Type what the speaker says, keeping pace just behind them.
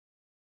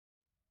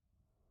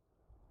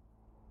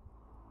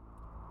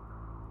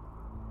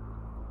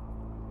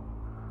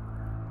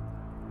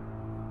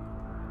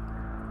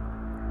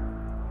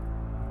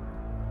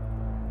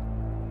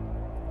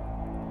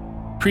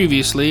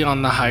Previously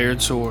on the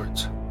Hired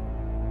Swords.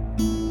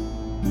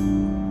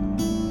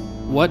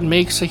 What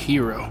makes a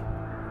hero?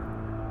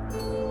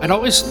 I'd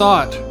always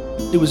thought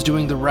it was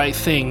doing the right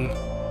thing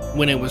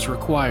when it was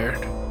required.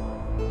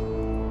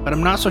 But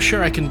I'm not so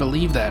sure I can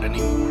believe that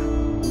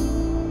anymore.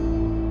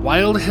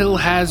 Wildhill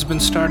has been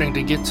starting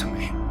to get to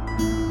me.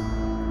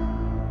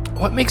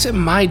 What makes it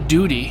my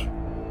duty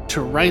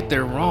to right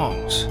their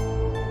wrongs?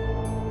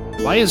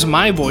 Why is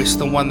my voice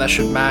the one that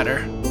should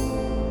matter?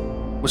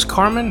 Was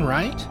Carmine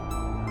right?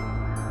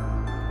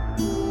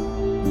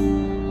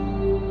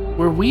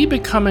 Were we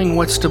becoming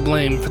what's to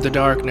blame for the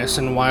darkness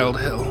in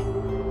Wildhill?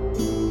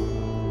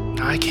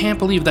 I can't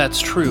believe that's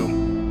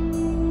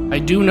true. I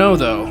do know,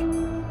 though,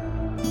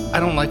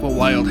 I don't like what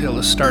Wildhill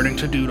is starting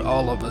to do to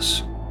all of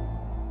us.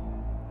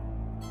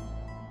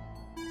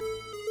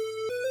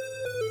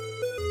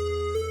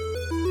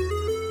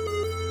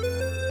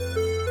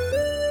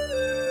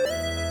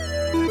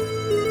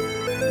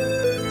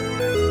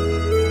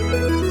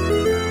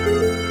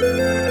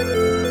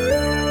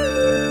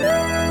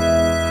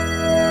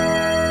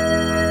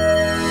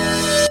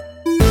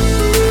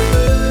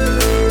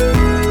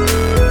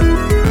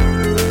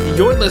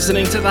 You're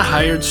listening to The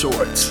Hired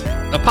Swords,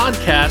 a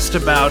podcast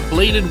about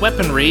bladed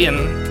weaponry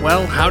and,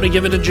 well, how to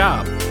give it a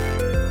job.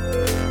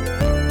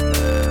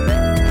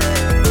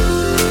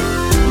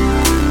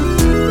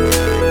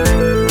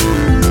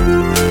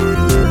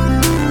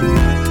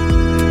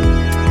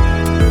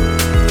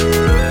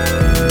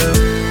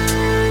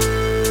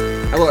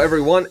 Hello,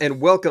 everyone, and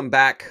welcome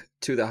back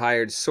to The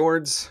Hired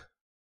Swords.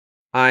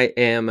 I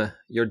am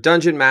your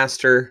dungeon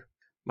master,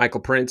 Michael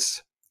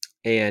Prince.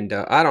 And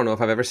I don't know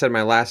if I've ever said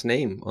my last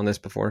name on this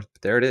before,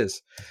 but there it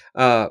is.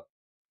 It's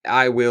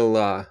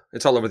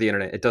all over the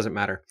internet. It doesn't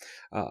matter.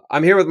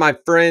 I'm here with my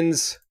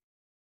friends,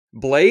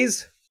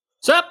 Blaze.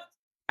 Sup?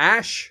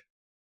 Ash.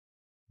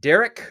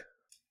 Derek.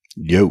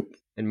 Yo.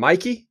 And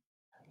Mikey.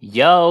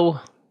 Yo.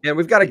 And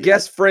we've got a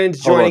guest friend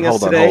joining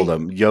us today. Hold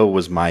on. Yo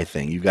was my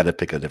thing. You got to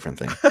pick a different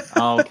thing.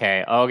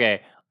 Okay.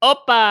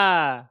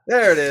 Oppa!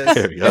 There it is.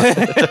 There we go.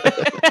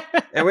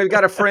 And we've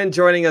got a friend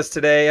joining us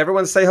today.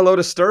 Everyone say hello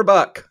to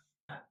Sturbuck.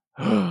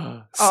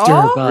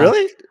 Starbucks.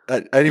 Really? I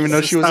didn't even know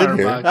she was in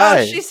here. Starbucks.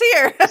 Hi. Oh, she's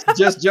here.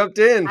 Just jumped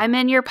in. I'm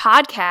in your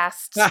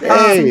podcast.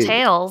 Hey. Some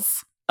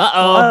tales.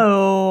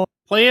 Uh-oh.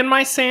 Play in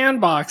my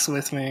sandbox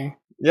with me.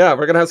 Yeah,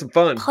 we're going to have some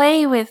fun.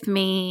 Play with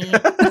me.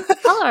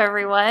 Hello,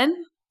 everyone.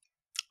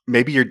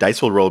 Maybe your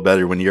dice will roll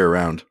better when you're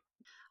around.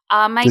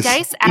 My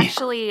dice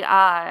actually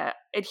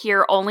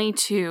adhere only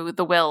to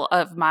the will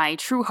of my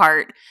true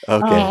heart,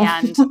 Okay.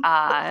 and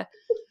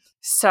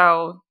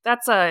so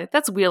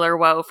that's Wheeler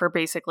Woe for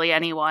basically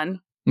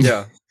anyone.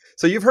 Yeah.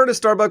 So you've heard of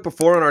Starbuck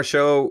before on our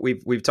show.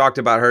 We've talked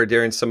about her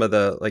during some of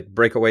the like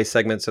breakaway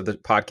segments of the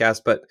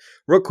podcast. But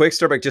real quick,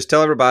 Starbuck, just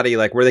tell everybody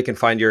like where they can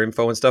find your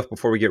info and stuff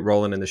before we get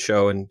rolling in the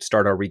show and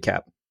start our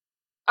recap.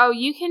 Oh,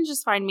 you can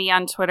just find me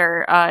on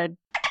Twitter.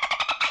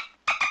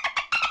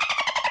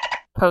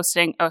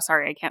 Posting. Oh,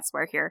 sorry, I can't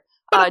swear here.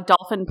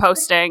 Dolphin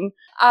posting.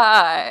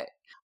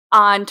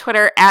 On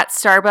Twitter at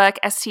Starbuck,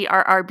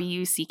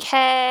 STRRBUCK.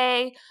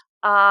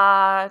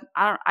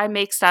 I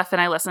make stuff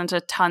and I listen to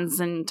tons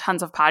and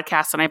tons of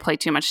podcasts and I play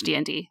too much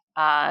D&D.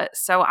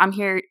 So I'm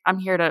here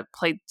to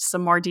play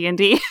some more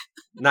D&D.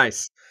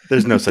 Nice.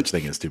 There's no such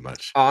thing as too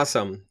much.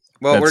 Awesome.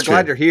 Well, That's we're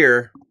glad true. you're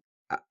here.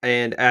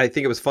 And I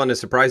think it was fun to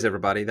surprise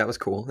everybody. That was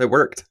cool. It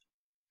worked.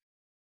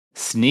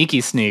 Sneaky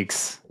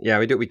sneaks. Yeah,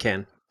 we do what we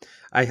can.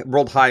 I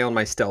rolled high on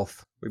my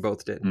stealth. We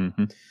both did.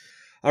 Mm-hmm.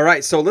 All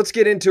right, so let's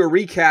get into a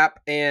recap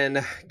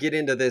and get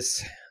into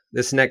this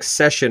next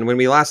session. When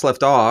we last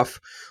left off,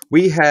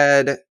 we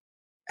had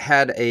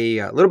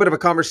a little bit of a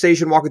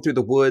conversation walking through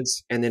the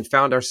woods and then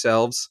found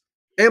ourselves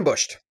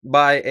ambushed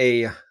by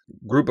a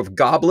group of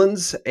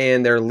goblins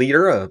and their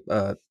leader,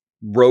 a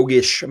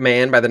roguish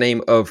man by the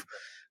name of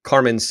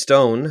Carmine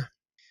Stone.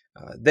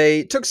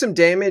 They took some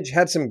damage,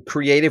 had some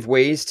creative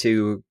ways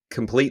to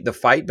complete the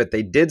fight, but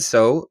they did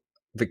so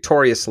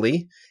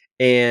victoriously.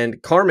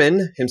 And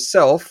Carmine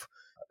himself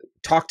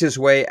talked his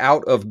way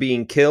out of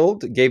being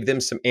killed, gave them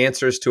some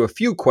answers to a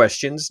few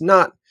questions,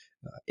 not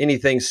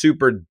anything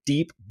super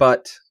deep,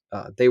 but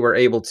they were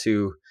able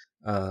to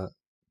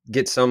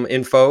get some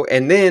info.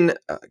 And then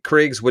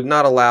Krigs would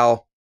not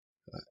allow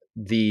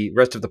the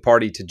rest of the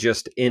party to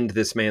just end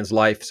this man's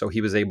life, so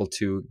he was able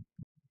to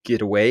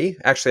get away.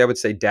 Actually, I would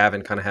say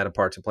Davin kind of had a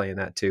part to play in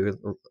that too,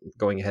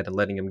 going ahead and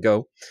letting him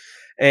go.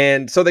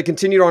 And so they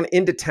continued on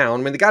into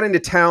town. When they got into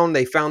town,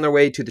 they found their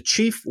way to the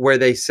chief, where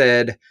they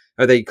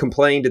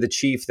complained to the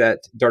chief that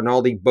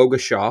Darnaldi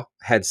Bogashaw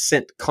had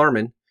sent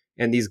Carmine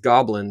and these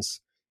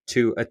goblins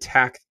to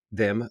attack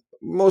them,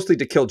 mostly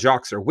to kill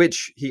Joxer,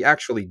 which he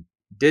actually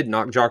did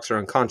knock Joxer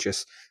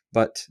unconscious.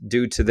 But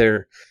due to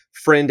their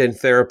friend and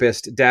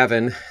therapist,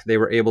 Davin, they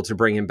were able to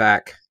bring him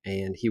back,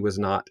 and he was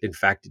not, in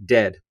fact,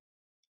 dead.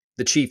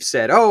 The chief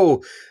said,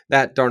 "Oh,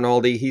 that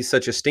Darnaldi, he's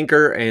such a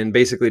stinker," and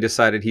basically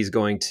decided he's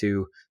going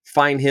to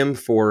fine him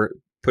for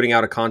putting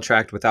out a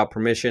contract without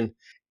permission.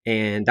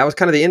 And that was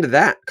kind of the end of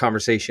that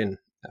conversation.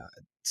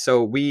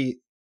 So we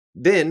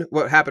then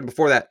what happened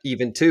before that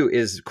even too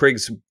is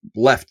Krigs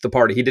left the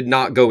party. He did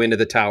not go into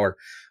the tower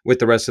with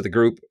the rest of the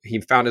group. He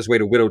found his way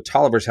to Widow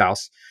Tolliver's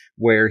house,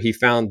 where he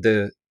found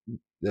the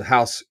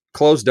house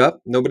closed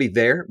up, nobody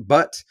there,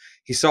 but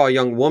he saw a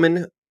young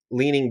woman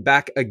leaning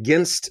back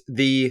against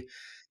the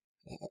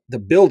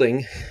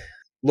building,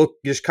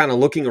 just kind of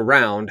looking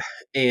around.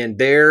 And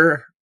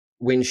there,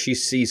 when she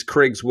sees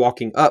Krigs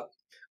walking up,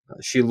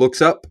 she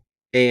looks up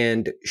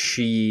and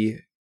she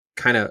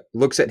kind of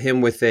looks at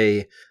him with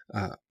a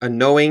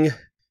knowing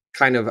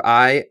kind of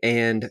eye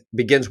and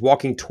begins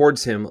walking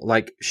towards him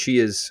like she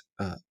is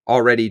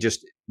already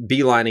just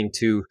beelining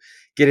to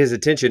get his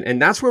attention.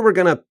 And that's where we're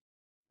gonna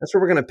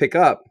pick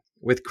up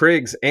with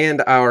Krigs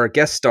and our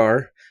guest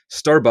star,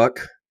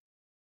 Starbuck.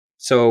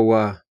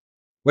 So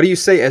what do you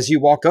say as you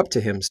walk up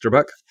to him,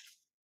 Starbuck?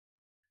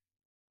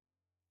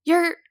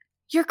 You're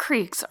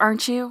Krigs,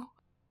 aren't you?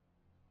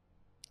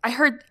 I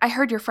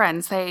heard your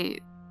friends. They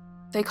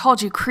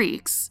called you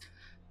Krigs.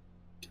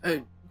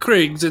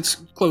 Krigs, it's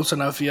close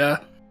enough, yeah.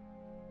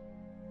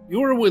 You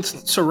were with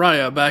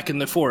Soraya back in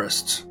the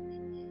forests.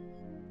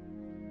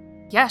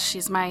 Yes,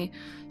 she's my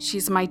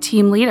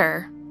team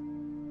leader.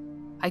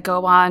 I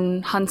go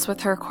on hunts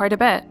with her quite a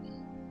bit.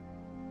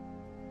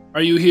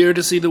 Are you here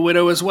to see the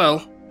widow as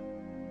well?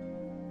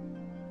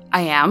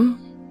 I am.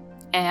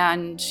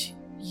 And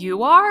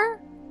you are?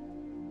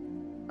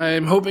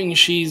 I'm hoping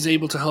she's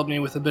able to help me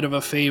with a bit of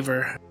a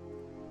favor.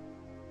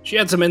 She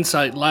had some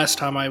insight last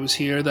time I was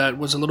here that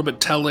was a little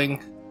bit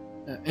telling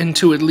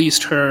into at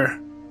least her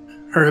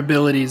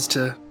abilities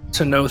to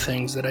know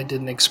things that I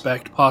didn't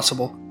expect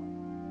possible.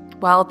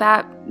 Well,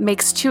 that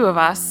makes two of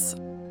us.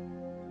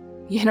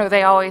 You know,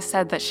 they always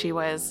said that she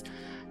was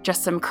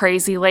just some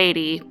crazy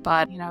lady,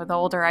 but, you know, the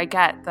older I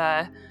get,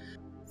 the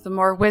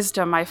more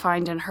wisdom I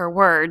find in her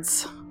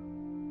words.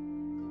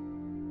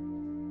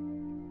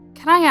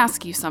 Can I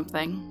ask you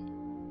something?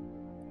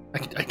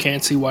 I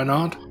can't see why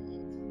not.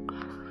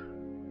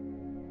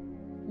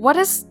 What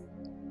is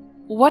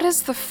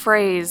the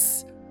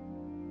phrase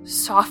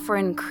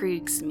Sovereign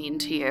Krigs mean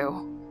to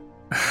you?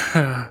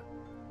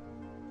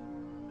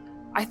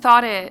 I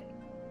thought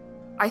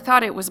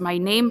it was my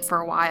name for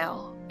a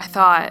while. I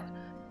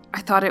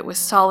thought it was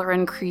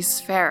Sovereign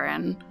Krigs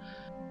Farron,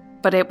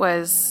 but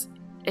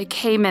it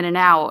came in and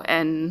out,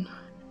 and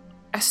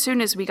as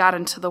soon as we got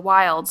into the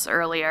wilds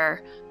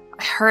earlier,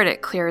 I heard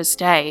it clear as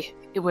day.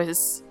 It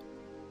was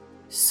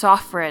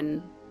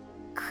Sovereign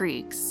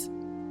Krigs.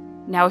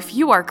 Now, if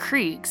you are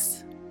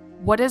Krigs,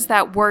 what is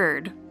that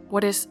word?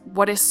 What is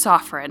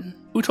sovereign?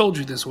 Who told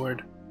you this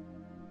word?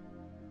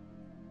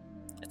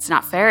 It's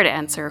not fair to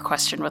answer a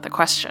question with a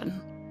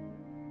question.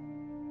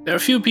 There are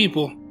few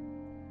people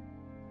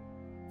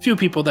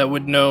that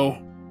would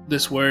know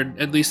this word,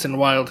 at least in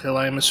Wildhill,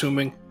 I am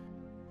assuming.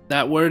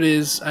 That word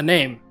is a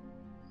name.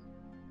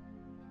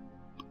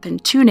 Then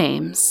two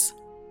names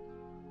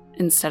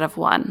instead of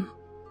one.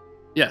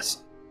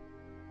 Yes.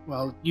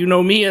 Well, you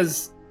know me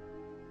as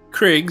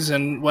Krigs,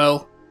 and,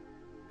 well,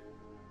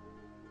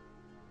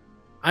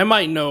 I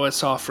might know a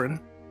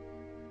sovereign.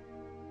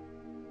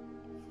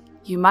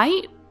 You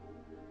might?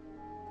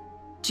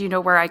 Do you know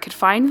where I could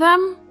find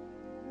them?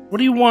 What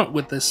do you want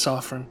with this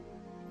sovereign?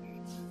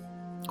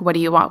 What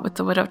do you want with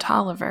the Widow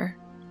Tolliver?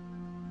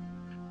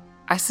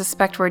 I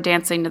suspect we're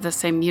dancing to the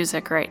same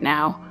music right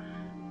now.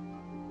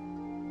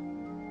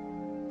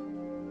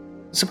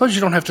 I suppose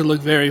you don't have to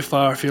look very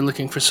far if you're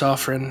looking for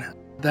sovereign.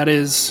 That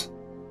is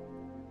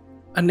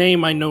a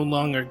name I no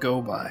longer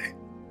go by.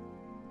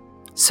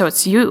 So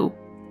it's you.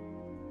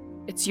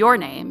 It's your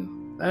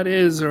name. That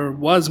is, or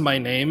was, my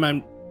name.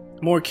 I'm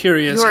more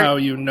curious how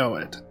you know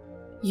it.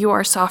 You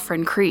are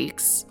Sovereign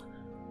Krigs.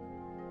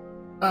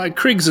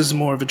 Krigs is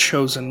more of a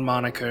chosen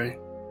moniker.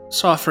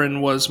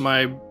 Sovereign was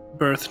my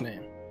birth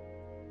name.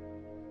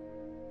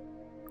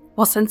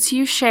 Well, since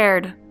you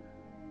shared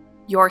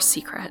your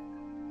secret,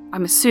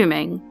 I'm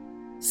assuming,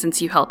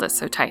 since you held it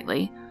so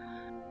tightly,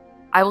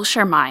 I will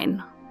share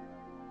mine.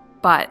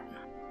 But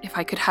if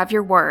I could have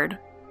your word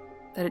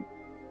that it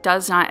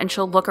does not, and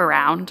she'll look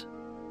around.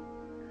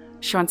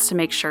 She wants to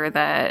make sure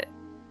that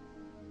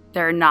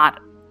they're not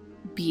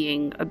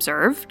being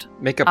observed.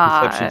 Make a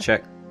perception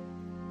check.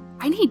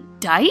 I need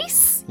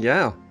dice?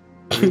 Yeah.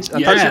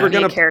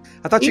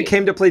 I thought you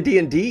came to play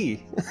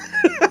D&D.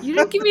 You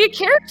didn't give me a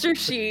character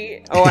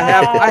sheet. Oh,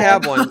 I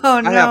have one. Oh,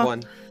 no.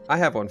 I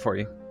have one for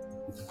you.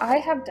 I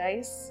have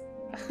dice.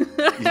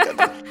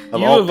 Of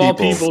you all of all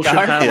people should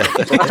have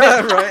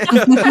Right.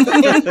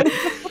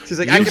 She's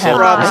like, I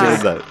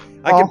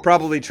could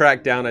probably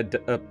track down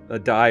a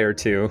die or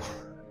two.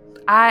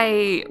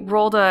 I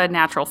rolled a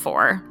natural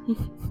 4.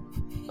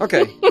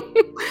 Okay.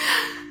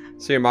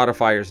 So your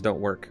modifiers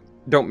don't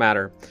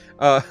matter.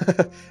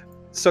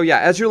 So yeah,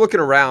 as you're looking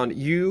around,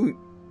 you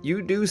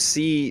do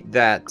see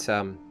that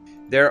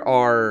there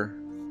are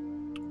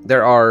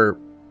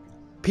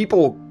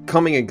people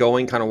coming and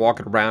going, kind of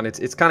walking around.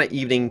 It's kind of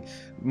evening.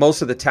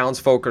 Most of the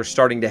townsfolk are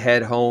starting to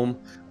head home,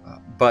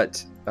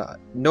 but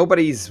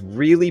nobody's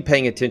really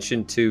paying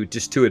attention to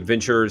just two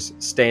adventurers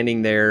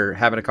standing there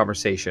having a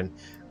conversation.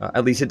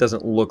 At least it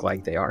doesn't look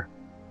like they are.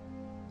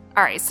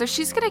 All right, so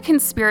she's going to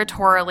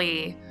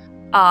conspiratorially,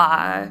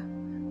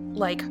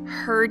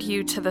 herd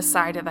you to the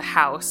side of the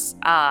house.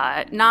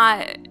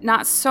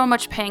 Not so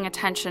much paying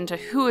attention to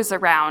who is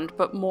around,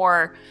 but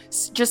more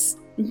just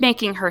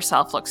making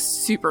herself look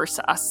super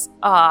sus.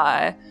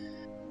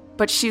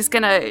 But she's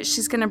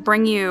gonna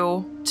bring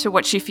you to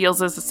what she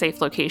feels is a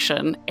safe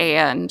location,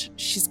 and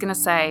she's gonna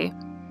say,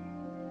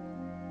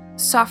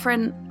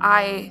 Sovereign,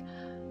 I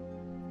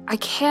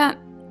can't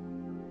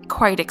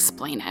quite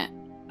explain it,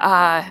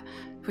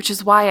 which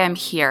is why I'm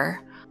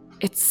here.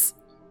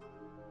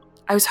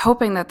 I was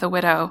hoping that the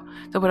widow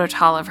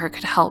Tolliver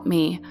could help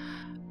me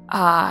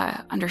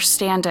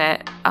understand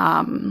it.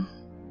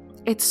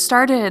 It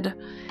started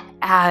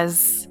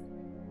as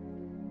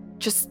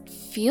just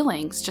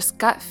feelings, just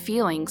gut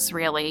feelings,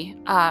 really.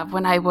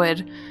 When I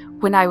would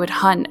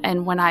hunt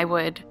and when I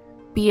would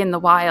be in the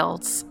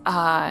wilds,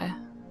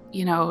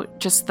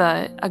 just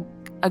a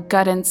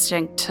gut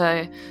instinct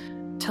to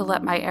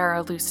let my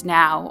arrow loose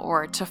now,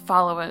 or to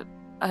follow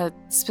a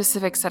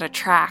specific set of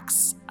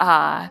tracks.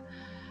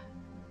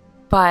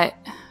 But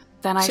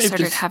then I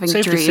started having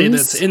dreams. Safe to say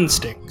that's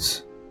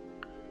instincts.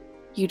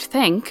 You'd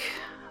think,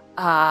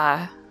 but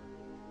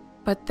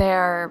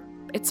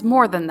it's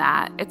more than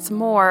that. It's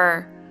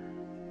more,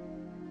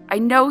 I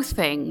know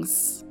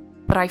things,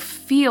 but I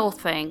feel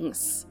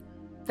things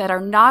that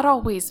are not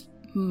always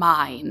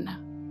mine.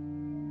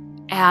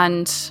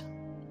 And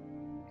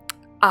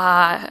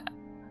I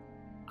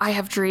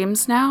have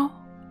dreams now.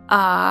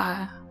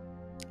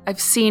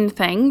 I've seen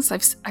things.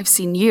 I've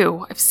seen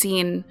you. I've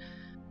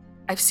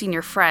seen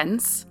your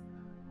friends,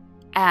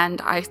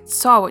 and I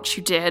saw what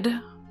you did.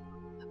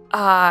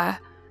 And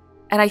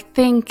I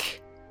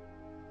think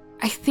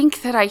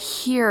that I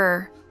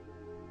hear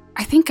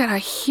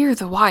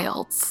the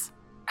wilds.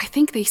 I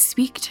think they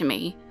speak to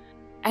me.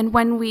 And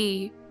when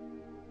we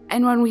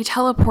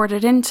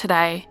teleported in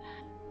today,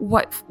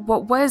 what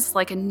was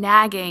like a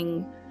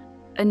nagging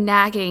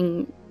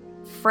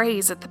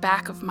phrase at the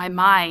back of my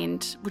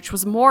mind, which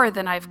was more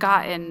than I've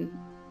gotten,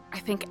 I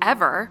think,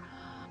 ever.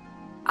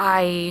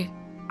 I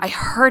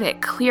heard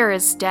it clear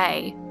as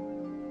day.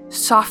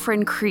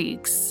 Sovereign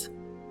Krigs.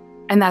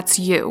 And that's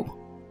you.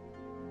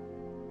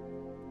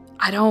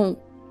 I don't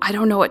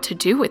know what to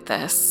do with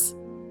this.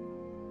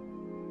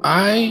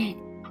 I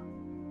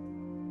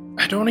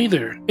don't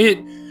either.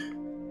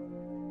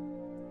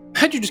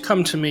 Had you just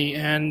come to me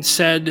and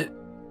said,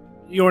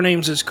 your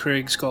name's is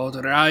Krigs,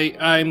 Golden,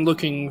 I'm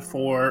looking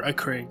for a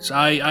Krigs,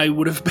 I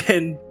would have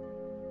been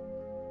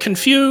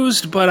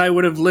confused, but I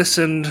would have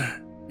listened,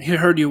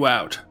 heard you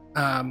out.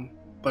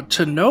 But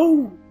to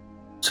know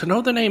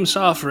the name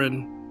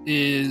Sovereign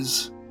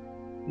is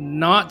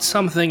not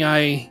something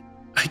I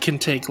can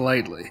take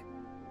lightly.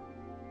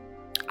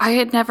 I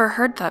had never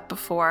heard that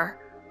before.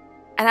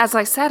 And as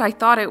I said, I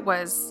thought it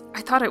was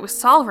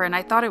Sovereign.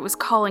 I thought it was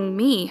calling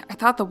me. I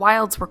thought the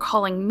wilds were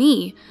calling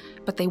me,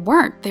 but they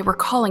weren't. They were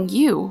calling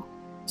you.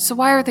 So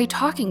why are they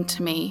talking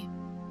to me?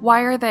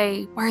 Why are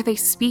they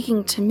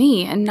speaking to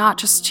me and not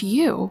just to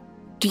you?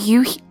 Do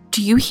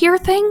you hear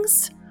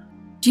things?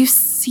 Do you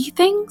see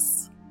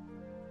things?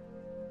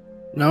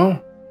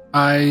 No.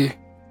 I'm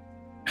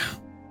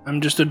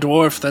just a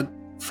dwarf that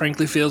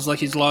frankly feels like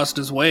he's lost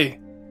his way.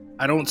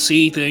 I don't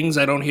see things,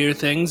 I don't hear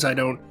things,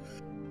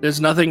 there's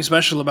nothing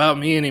special about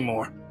me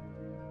anymore.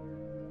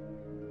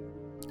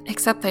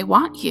 Except they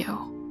want you.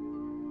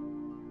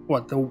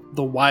 What,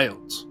 the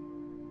wilds?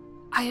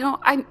 I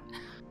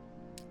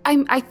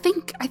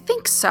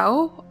think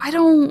so. I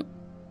don't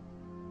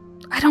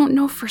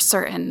know for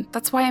certain.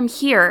 That's why I'm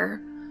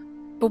here.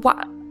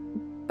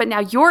 But now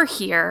you're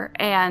here,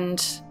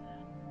 and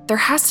there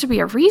has to be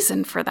a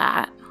reason for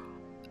that.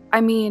 I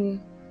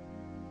mean,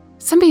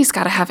 somebody's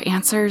got to have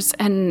answers,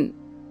 and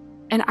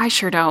I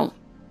sure don't.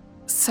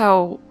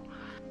 So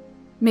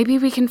maybe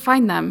we can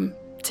find them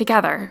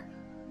together.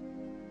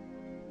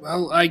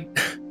 Well, I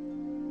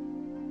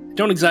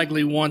don't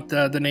exactly want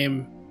the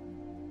name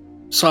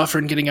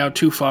Sovereign getting out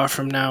too far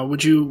from now.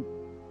 Would you...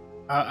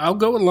 I'll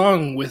go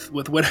along with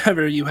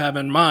whatever you have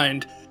in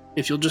mind,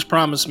 if you'll just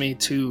promise me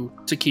to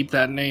keep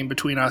that name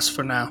between us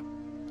for now.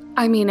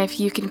 I mean, if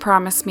you can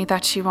promise me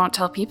that you won't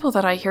tell people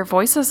that I hear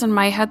voices in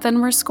my head,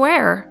 then we're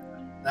square.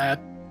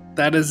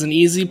 That is an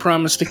easy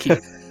promise to keep.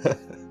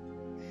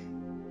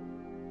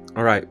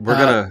 All right,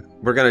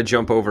 we're gonna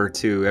jump over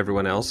to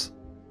everyone else.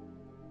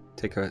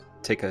 Take a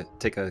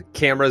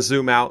camera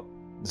zoom out,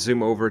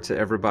 zoom over to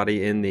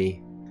everybody in the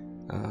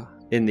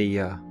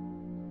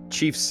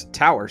chief's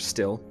tower.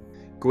 Still,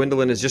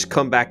 Gwendolyn has just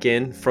come back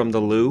in from the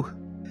loo,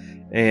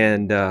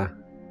 and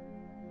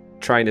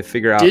trying to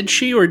figure out. Did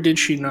she or did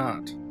she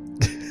not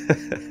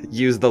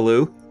use the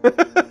loo?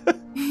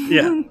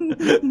 Yeah,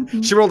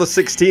 she rolled a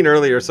 16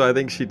 earlier, so I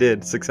think she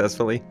did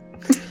successfully.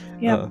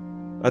 Yeah.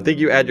 I think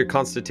you add your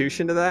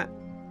constitution to that.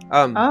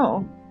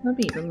 Oh, that'd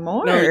be even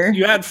more. No,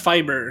 you add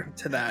fiber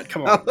to that.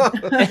 Come on.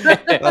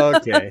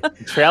 Okay.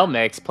 Trail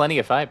mix, plenty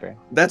of fiber.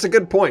 That's a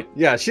good point.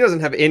 Yeah, she doesn't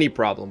have any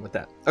problem with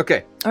that.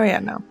 Okay. Oh yeah,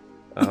 no.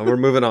 We're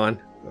moving on.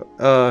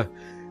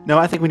 No,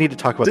 I think we need to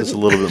talk about this a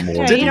little bit more.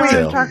 Yeah, in you don't want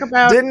detail. to talk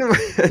about. Didn't we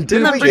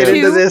Number get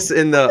into two? this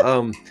in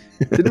the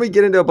Didn't we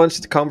get into a bunch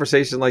of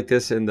conversation like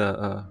this in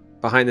the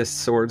Behind the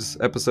Swords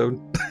episode?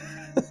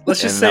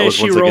 Let's just And that say was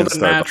she once rolled against a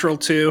Starbucks. natural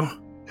 2.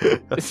 Yeah,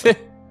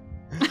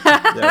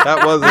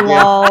 that was again.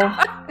 Lol.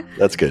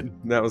 That's good.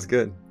 That was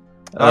good.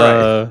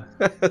 All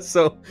right.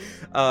 So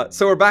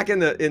we're back in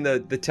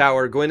the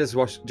tower. Gwen has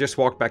just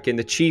walked back in.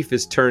 The chief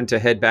is turned to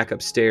head back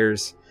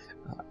upstairs,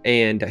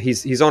 and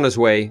he's on his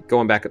way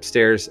going back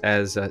upstairs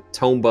as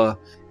Tomba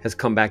has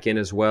come back in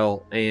as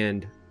well.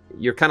 And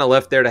you're kind of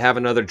left there to have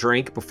another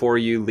drink before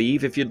you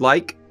leave, if you'd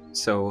like.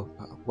 So,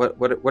 what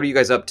are you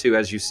guys up to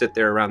as you sit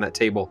there around that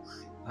table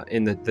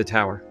in the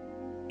tower?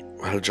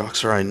 Well,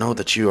 Joxer, I know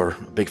that you are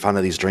a big fan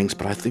of these drinks,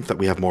 but I think that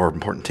we have more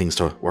important things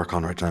to work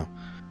on right now.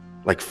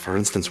 Like, for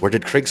instance, where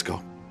did Krigs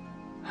go?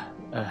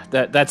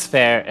 That's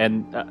fair,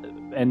 and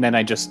then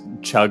I just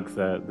chug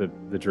the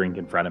drink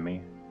in front of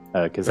me,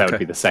 because that would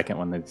be the second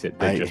one that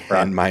they just brought.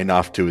 hand mine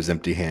off to his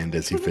empty hand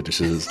as he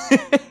finishes.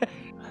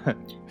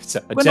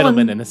 So, a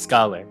gentleman and a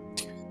scholar.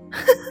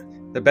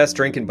 The best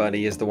drinking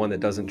buddy is the one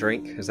that doesn't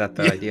drink. Is that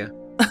the idea?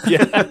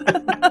 Yeah.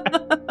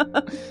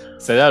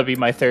 So that would be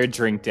my third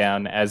drink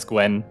down as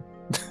Gwen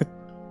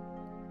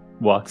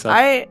walks up.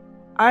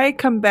 I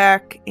come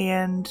back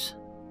and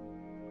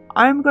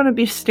I'm gonna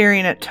be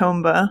staring at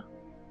Tomba,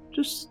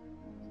 just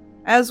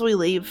as we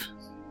leave.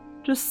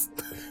 Just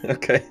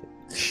Okay.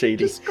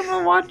 Shady. just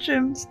gonna watch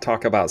him. Let's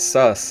talk about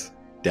sus.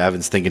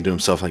 Davin's thinking to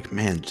himself, like,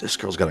 man, this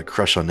girl's got a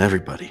crush on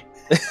everybody.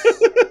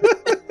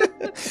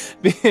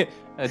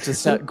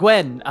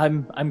 Gwen,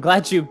 I'm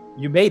glad you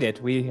made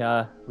it. We've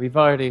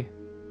already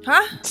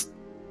Huh?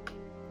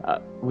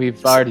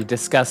 we've already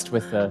discussed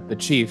with the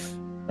chief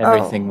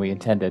everything we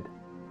intended.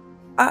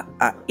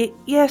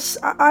 Yes.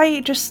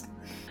 I just.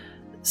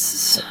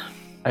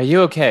 Are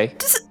you okay?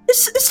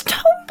 Is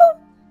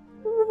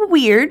Tomba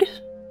weird?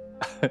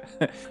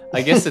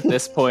 I guess at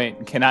this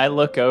point, can I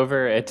look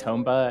over at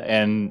Tomba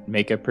and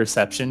make a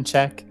perception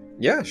check?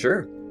 Yeah,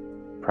 sure.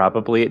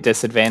 Probably at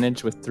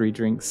disadvantage with 3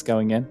 drinks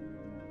going in.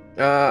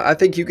 I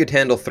think you could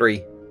handle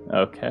 3.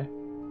 Okay.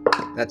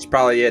 That's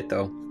probably it,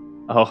 though.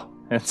 Oh,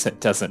 it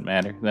doesn't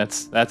matter.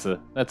 That's a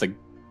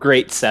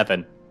great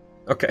 7.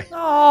 Okay.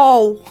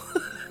 Oh.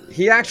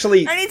 He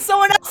actually I need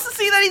someone else to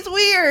see that he's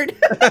weird.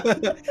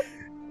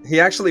 he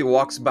actually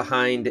walks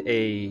behind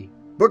a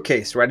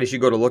bookcase right as you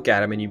go to look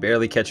at him, and you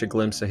barely catch a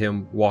glimpse of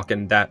him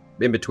walking that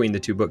in between the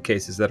 2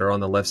 bookcases that are on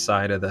the left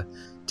side of the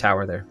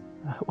tower there.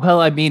 Well,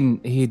 I mean,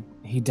 he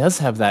does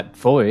have that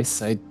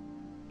voice.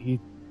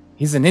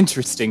 He's an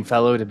interesting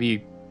fellow to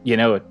be,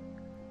 to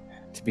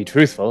be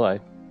truthful. I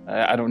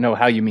don't know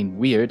how you mean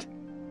weird.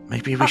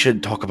 Maybe we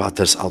should talk about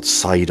this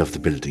outside of the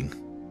building.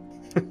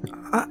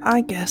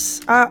 I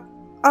guess.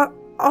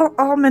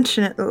 I'll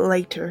mention it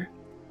later.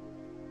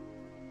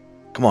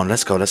 Come on,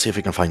 let's go. Let's see if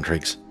we can find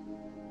Krigs.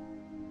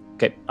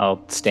 Okay,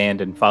 I'll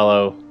stand and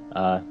follow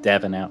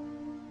Davin out.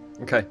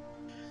 Okay.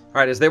 All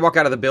right, as they walk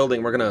out of the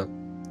building, we're going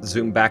to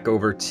zoom back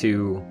over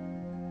to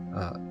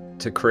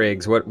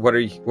Krigs. What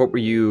were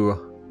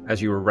you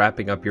as you were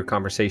wrapping up your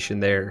conversation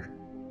there?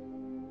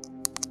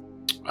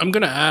 I'm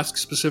gonna ask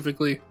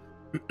specifically.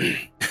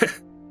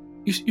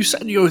 You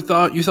said you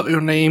thought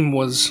your name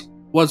was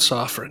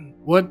Sovereign.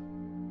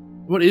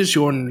 What is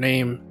your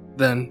name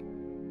then?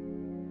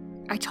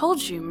 I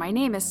told you, my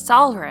name is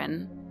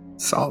Solrin.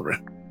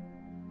 Solrin.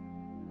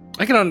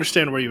 I can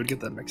understand where you would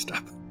get that mixed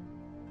up.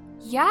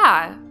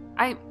 Yeah,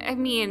 I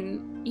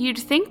mean, you'd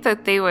think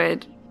that they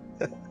would,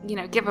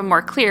 give a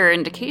more clear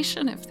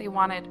indication if they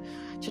wanted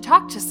to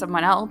talk to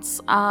someone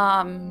else.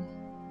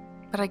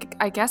 But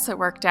I guess it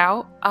worked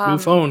out. New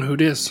phone, who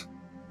dis?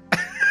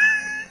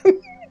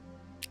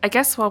 I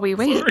guess while we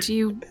wait, do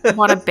you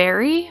want a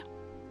berry?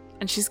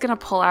 And she's gonna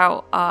pull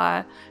out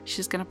a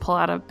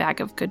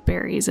bag of good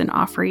berries and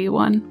offer you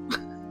one.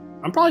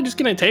 I'm probably just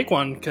gonna take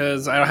one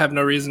because I have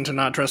no reason to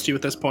not trust you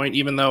at this point,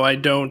 even though I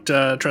don't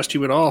trust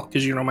you at all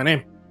because you know my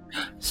name.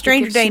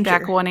 Stranger Gives you danger.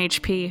 back 1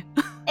 HP.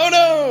 Oh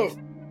no!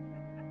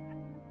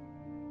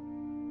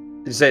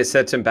 Did you say it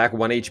sets him back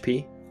 1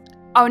 HP?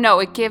 Oh no,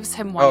 it gives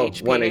him 1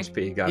 HP. 1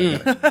 HP. Got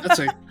it. That's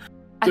a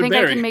I think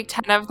berry. I can make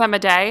 10 of them a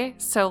day.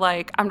 So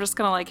I'm just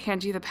gonna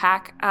hand you the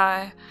pack.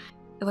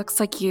 It looks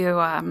like you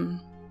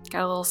got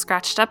a little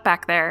scratched up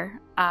back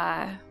there.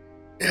 Yeah,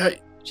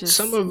 Which is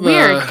some of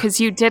weird because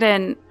you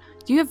didn't.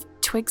 Do you have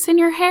twigs in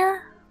your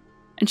hair?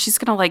 And she's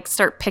gonna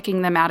start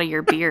picking them out of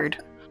your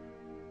beard.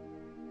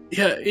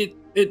 Yeah,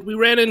 we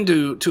ran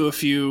into a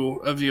few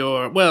of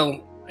your,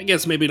 well, I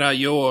guess maybe not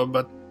your,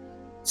 but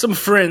some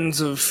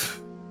friends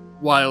of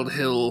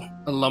Wildhill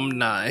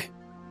alumni.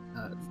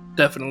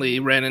 Definitely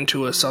ran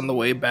into us on the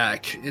way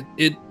back.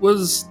 It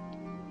was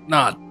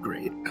not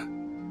great.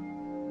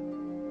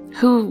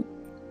 Who?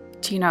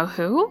 Do you know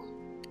who?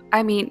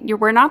 I mean,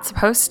 we're not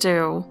supposed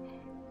to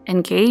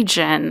engage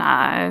in,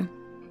 slicey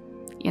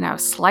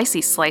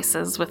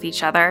slices with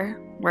each other.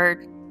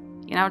 We're,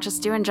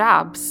 just doing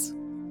jobs.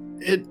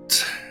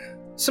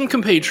 Some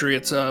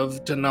compatriots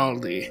of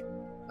Denaldi,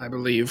 I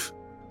believe.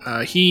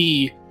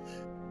 He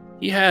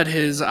he had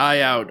his eye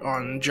out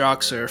on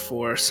Joxer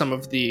for some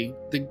of the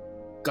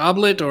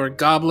goblet or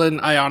goblin.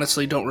 I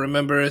honestly don't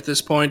remember at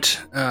this point.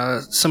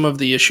 Some of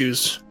the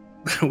issues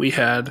we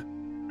had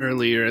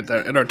earlier at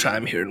our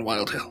time here in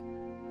Wildhill.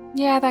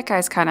 Yeah, that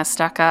guy's kind of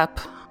stuck up.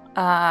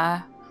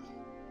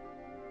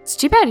 It's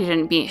too bad you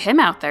didn't beat him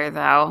out there,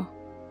 though.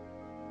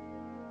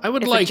 I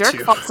would if like a jerk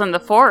to. falls in the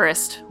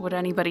forest, would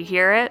anybody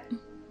hear it?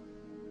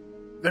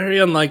 Very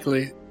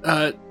unlikely.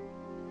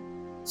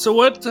 So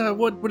what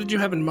did you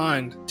have in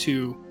mind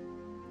to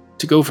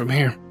go from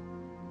here?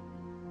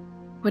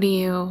 What do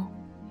you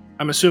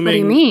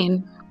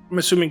mean? I'm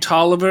assuming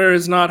Tolliver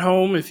is not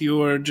home if you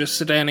were just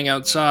standing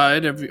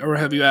outside, or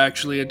have you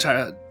actually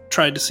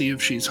tried to see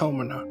if she's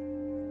home or not?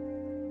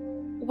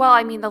 Well,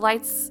 I mean, the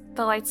lights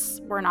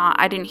were not.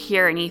 I didn't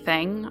hear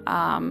anything,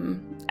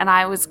 and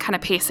I was kind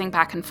of pacing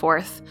back and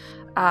forth,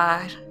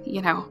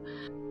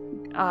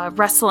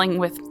 wrestling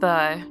with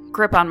the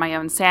grip on my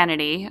own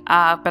sanity.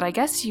 But I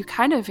guess you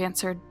kind of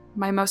answered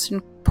my most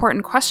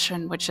important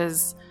question, which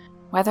is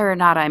whether or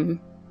not I'm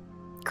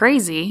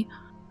crazy.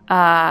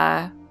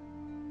 But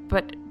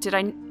did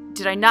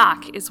I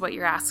knock is what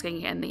you're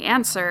asking, and the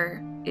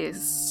answer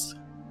is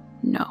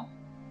no.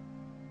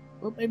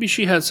 Well, maybe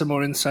she has some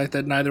more insight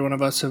that neither one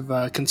of us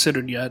have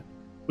considered yet.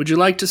 Would you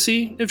like to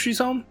see if she's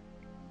home?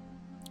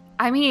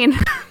 I mean,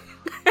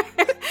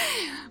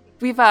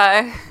 we've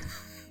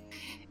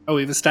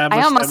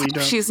established I almost that we hope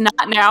don't. she's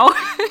not now.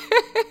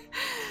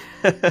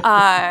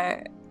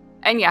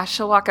 And yeah,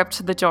 she'll walk up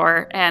to the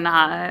door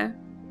and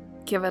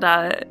give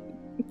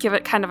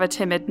it kind of a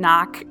timid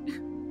knock.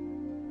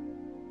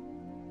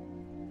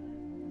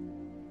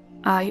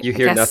 You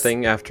hear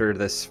nothing after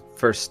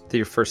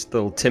your first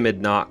little timid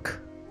knock.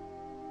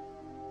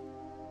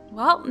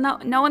 Well,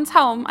 no one's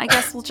home. I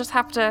guess we'll just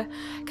have to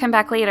come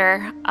back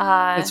later.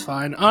 That's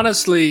fine.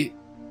 Honestly,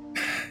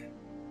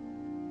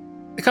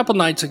 a couple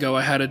nights ago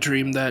I had a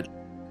dream that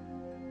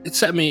it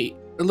set me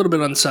a little bit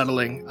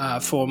unsettling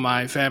for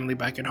my family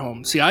back at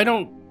home. See, I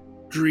don't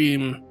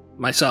dream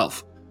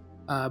myself,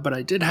 but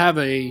I did have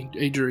a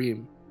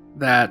dream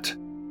that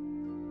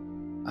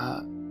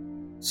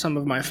some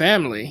of my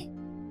family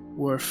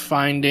were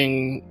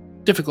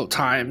finding difficult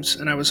times,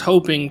 and I was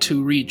hoping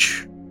to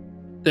reach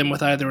them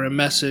with either a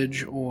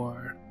message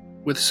or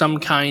with some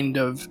kind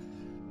of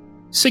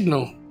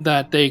signal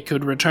that they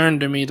could return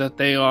to me that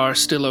they are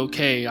still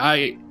okay.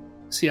 I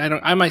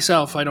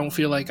don't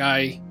feel like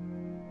I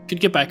could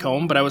get back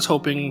home, but I was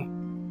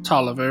hoping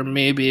Tolliver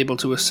may be able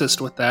to assist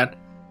with that.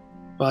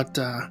 But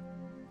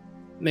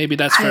maybe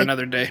that's for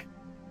another day.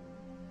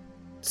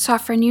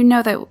 Sovereign, you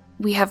know that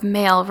we have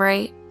mail,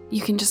 right? You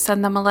can just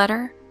send them a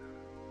letter?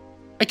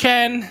 I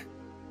can.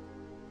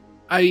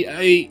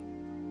 I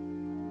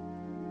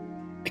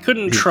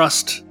couldn't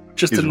trust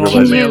just a normal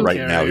realizing mail it right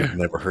carrier. now. You've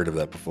never heard of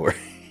that before.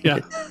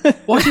 Yeah.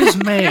 What is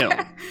mail?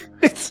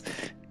 It's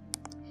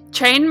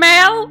Chain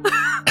mail?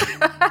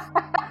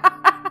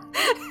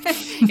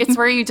 It's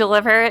where you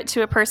deliver it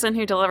to a person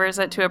who delivers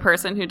it to a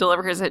person who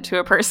delivers it to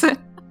a person.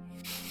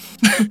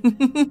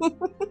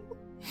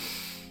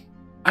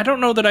 I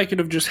don't know that I could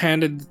have just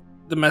handed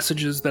the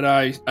messages that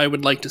I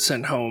would like to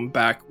send home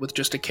back with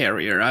just a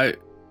carrier. I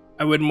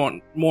would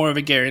want more of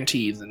a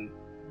guarantee than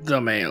the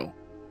mail.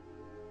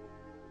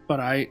 But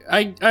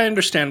I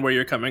understand where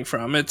you're coming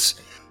from. It's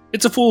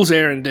a fool's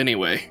errand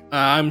anyway.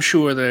 I'm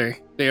sure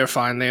they are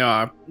fine. They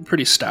are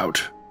pretty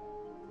stout.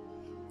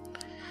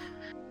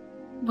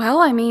 Well,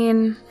 I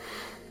mean,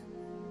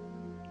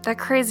 that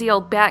crazy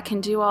old bat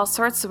can do all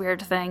sorts of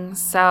weird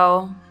things,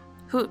 so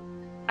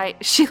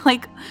she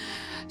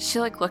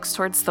looks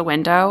towards the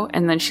window,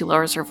 and then she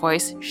lowers her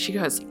voice. She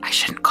goes, I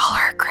shouldn't call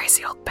her a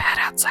crazy old bat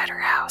outside her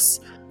house.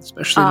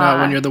 Especially not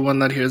when you're the one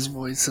that hears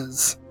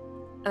voices.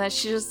 And then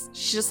she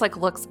just like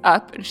looks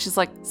up, and she's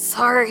like,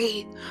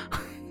 sorry.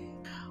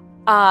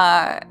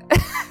 I'm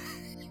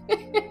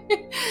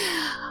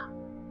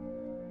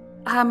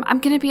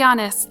gonna be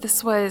honest.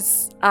 This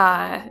was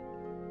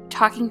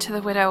talking to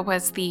the widow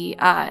was the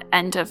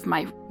end of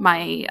my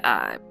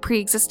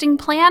pre-existing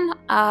plan.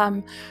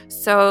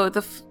 So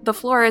the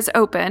floor is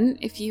open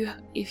if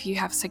you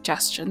have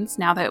suggestions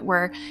now that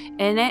we're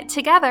in it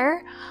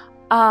together.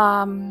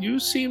 You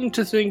seem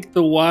to think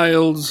the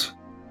wilds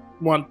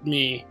want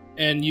me,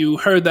 and you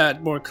heard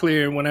that more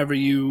clear whenever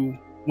you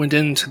went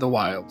into the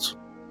wilds.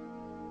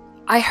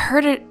 I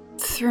heard it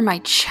through my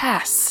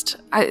chest.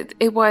 I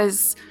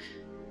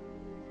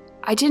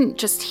didn't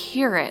just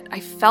hear it. I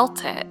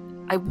felt it.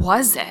 I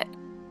was it.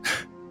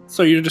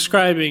 So you're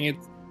describing it.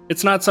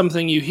 It's not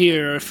something you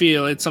hear or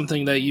feel. It's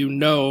something that you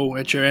know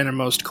at your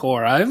innermost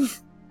core.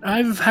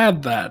 I've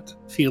had that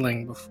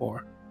feeling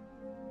before.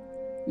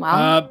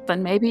 Well,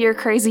 then maybe you're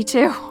crazy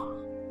too.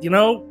 You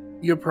know,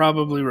 you're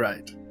probably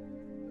right.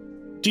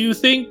 Do you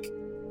think...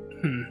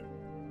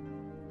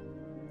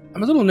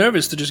 I'm a little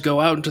nervous to just go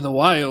out into the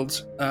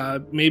wilds.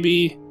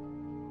 Maybe...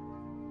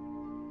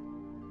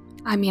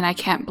 I mean, I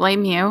can't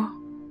blame you.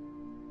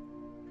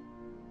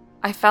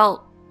 I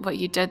felt what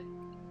you did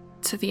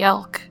to the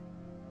elk.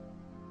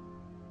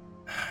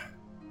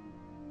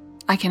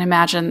 I can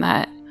imagine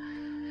that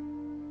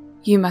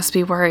You must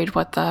be worried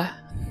what the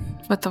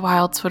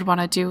wilds would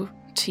want to do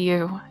to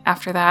you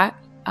after that.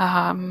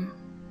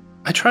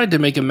 I tried to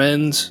make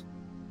amends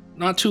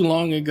not too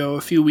long ago,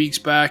 a few weeks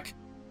back.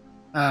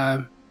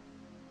 I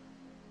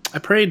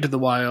prayed to the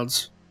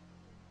wilds,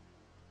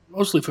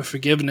 mostly for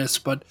forgiveness,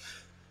 but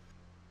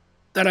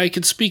that I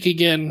could speak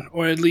again,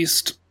 or at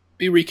least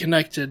be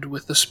reconnected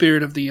with the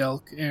spirit of the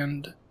elk,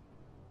 and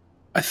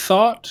I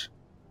thought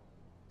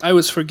I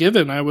was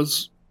forgiven. I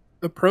was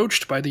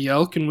approached by the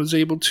elk and was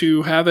able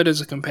to have it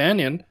as a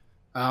companion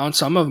on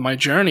some of my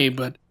journey,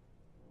 but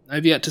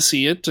I've yet to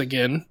see it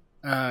again,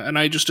 and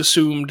I just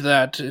assumed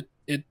that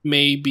it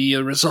may be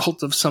a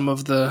result of some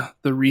of the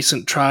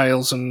recent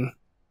trials and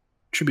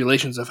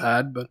tribulations I've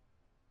had, but...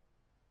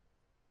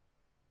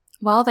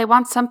 Well, they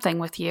want something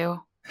with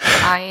you.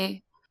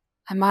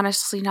 I'm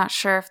honestly not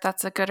sure if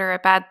that's a good or a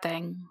bad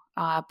thing,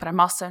 but I'm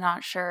also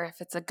not sure if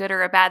it's a good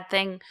or a bad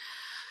thing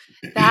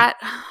that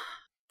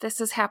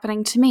this is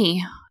happening to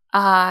me.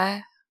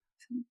 But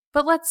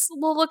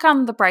we'll look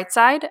on the bright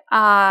side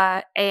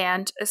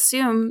and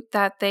assume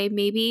that they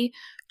maybe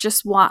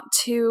just want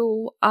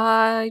to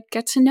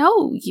get to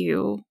know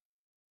you.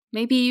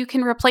 Maybe you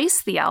can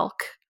replace the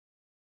elk.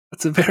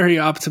 That's a very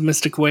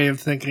optimistic way of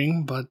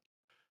thinking, but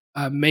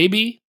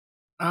maybe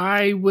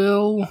I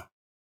will...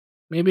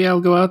 Maybe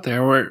I'll go out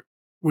there.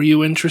 Were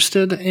you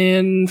interested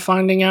in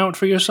finding out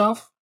for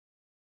yourself?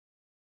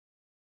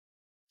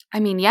 I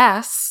mean,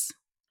 yes,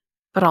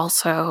 but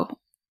also...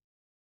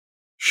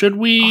 Should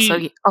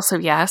we... Also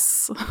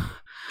yes.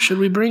 Should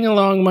we bring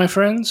along my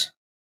friends?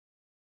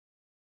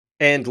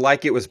 And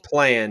like it was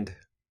planned,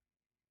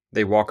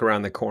 they walk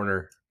around the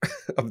corner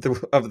of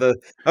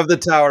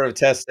the tower of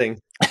testing.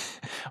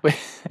 Wait,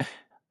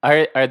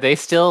 are they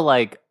still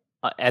like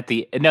at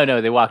the? No,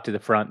 they walk to the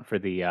front for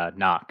the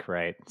knock,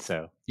 right?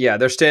 So Yeah,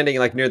 they're standing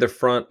like near the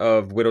front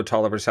of Widow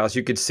Tolliver's house.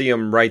 You could see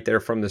them right there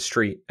from the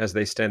street as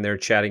they stand there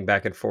chatting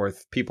back and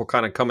forth. People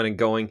kind of coming and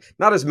going.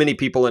 Not as many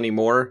people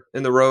anymore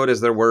in the road as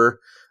there were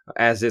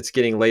as it's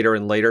getting later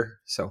and later.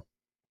 So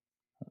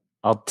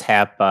I'll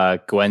tap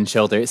Gwen's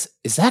shoulder. Is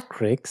that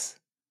Krigs?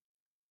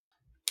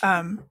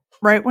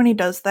 Right when he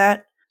does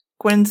that,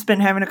 Gwen's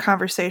been having a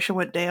conversation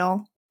with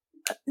Dale.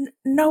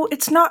 No,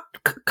 it's not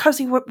because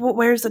he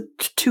wears a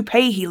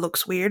toupee. He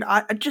looks weird.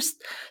 I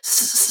just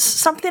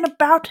something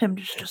about him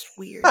is just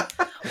weird.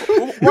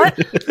 What?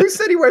 Who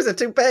said he wears a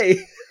toupee?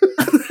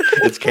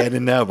 It's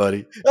canon now,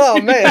 buddy. Oh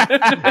man!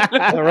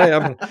 All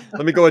right,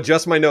 let me go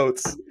adjust my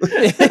notes.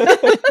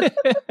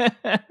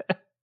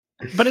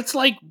 But it's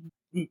like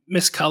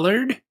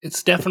miscolored.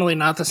 It's definitely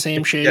not the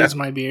same shade as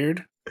my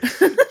beard.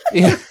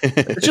 Yeah.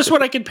 It's just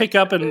what I could pick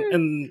up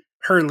in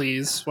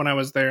Hurley's when I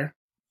was there.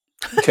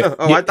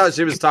 Oh, I thought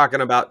she was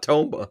talking about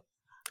Tomba.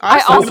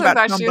 I also about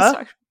thought she was...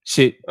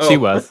 She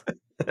was.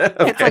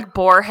 Okay. It's like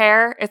boar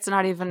hair. It's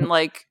not even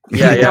like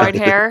Yeah. humanoid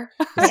hair.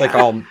 It's like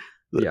all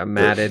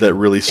matted. That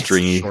really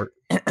stringy. Short.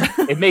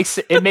 It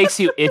makes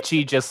you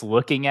itchy just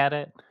looking at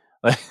it.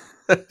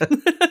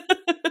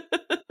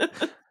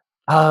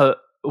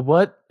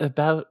 What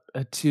about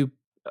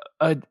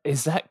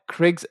is that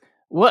Krigs?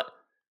 What?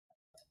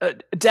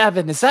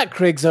 Davin, is that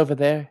Krigs over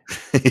there?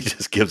 He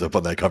just gives up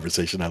on that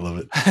conversation. I love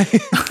it.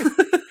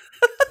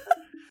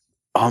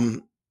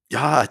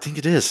 Yeah, I think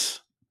it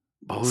is.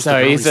 But who's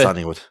Sorry, the girl he's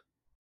standing with?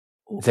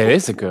 There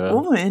is a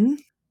girl. Woman.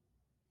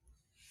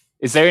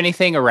 Is there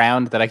anything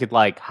around that I could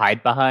like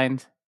hide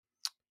behind?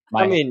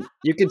 I mean,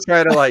 you could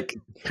try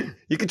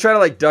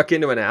to duck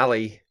into an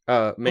alley.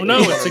 No,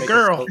 it's a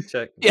girl.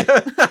 Check. Yeah.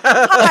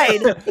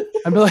 Hide.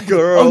 I'm like,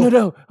 Girl. oh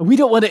no, we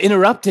don't want to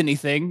interrupt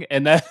anything.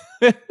 And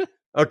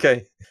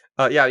Okay.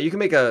 Yeah, you can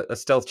make a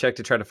stealth check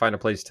to try to find a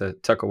place to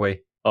tuck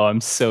away. oh,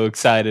 I'm so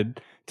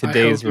excited.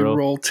 Today's I hope you roll.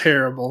 roll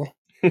terrible.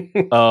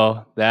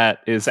 Oh, that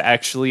is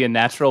actually a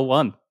natural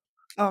one.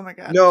 Oh my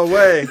god. No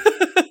way.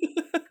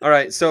 All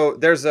right, so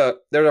there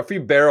are a few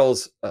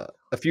barrels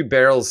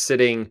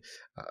sitting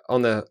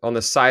on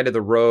the side of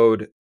the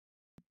road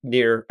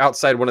near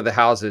outside one of the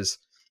houses,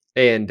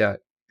 and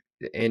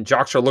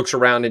Joxer looks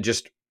around and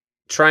just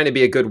trying to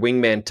be a good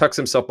wingman tucks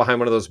himself behind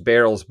one of those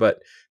barrels.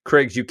 But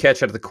Krigs, you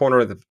catch out of the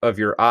corner of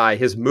your eye,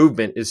 his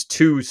movement is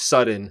too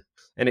sudden,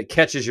 and it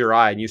catches your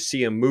eye, and you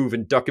see him move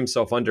and duck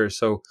himself under.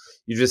 So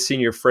you've just seen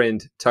your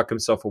friend tuck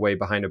himself away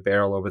behind a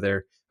barrel over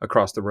there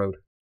across the road.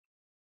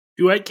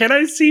 Can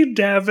I see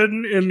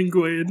Davin and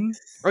Gwen?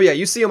 Oh yeah,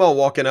 you see them all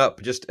walking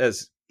up, just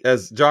as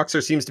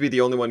Joxer seems to be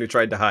the only one who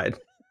tried to hide.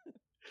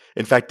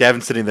 In fact,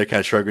 Davin's sitting there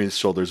kind of shrugging his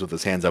shoulders with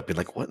his hands up, being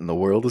like, what in the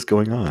world is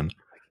going on?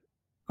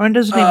 Gwen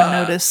doesn't even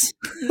notice.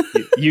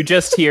 You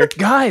just hear,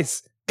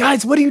 guys,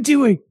 what are you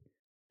doing?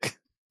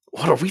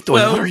 What are we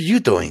doing? Well- What are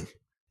you doing?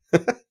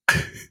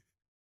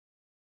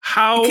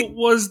 How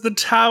was the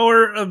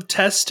tower of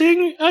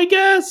testing, I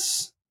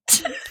guess?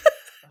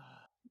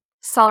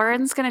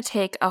 Sullivan's gonna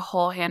take a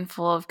whole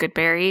handful of good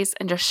berries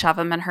and just shove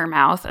them in her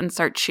mouth and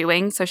start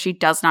chewing so she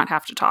does not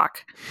have to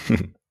talk.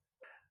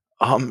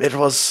 It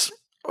was...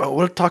 Well,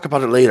 we'll talk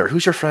about it later.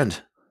 Who's your friend?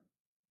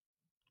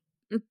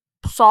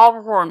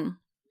 Sullivan,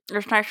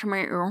 it's nice to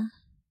meet you.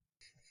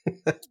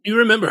 You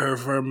remember her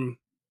from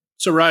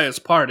Soraya's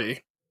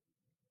party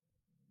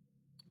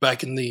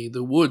back in the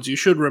woods. You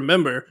should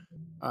remember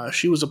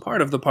she was a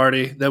part of the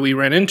party that we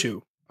ran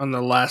into on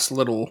the last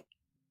little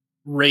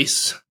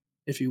race,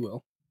 if you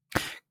will.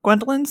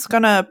 Gwendolyn's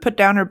gonna put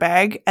down her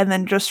bag and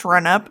then just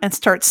run up and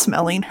start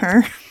smelling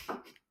her.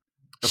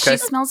 Okay. She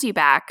smells you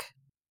back.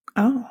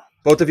 Oh.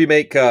 Both of you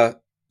make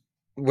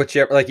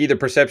whichever, like either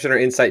perception or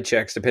insight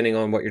checks, depending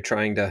on what you're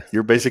trying to.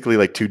 You're basically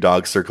like two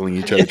dogs circling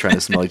each other, trying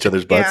to smell each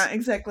other's butts. Yeah,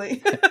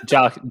 exactly.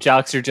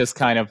 Jocks are just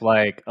kind of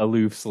like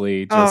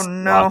aloofly just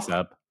walks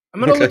up. I'm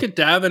gonna look at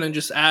Davin and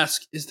just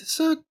ask: Is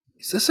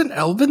this an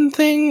elven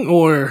thing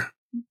or?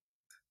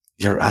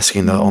 You're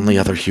asking the only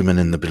other human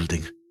in the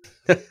building.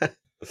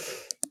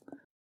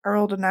 I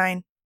rolled a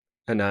 9.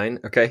 A 9,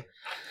 okay.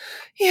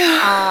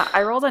 Yeah.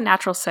 I rolled a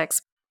natural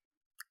 6.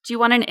 Do you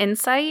want an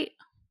insight?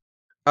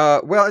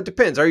 Well, it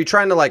depends. Are you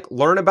trying to like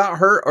learn about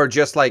her or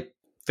just like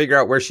figure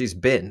out where she's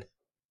been?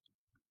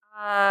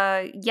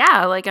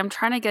 Yeah, like I'm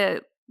trying to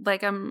get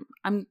like I'm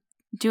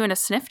doing a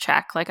sniff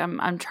check. Like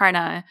I'm trying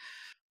to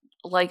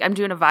like I'm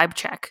doing a vibe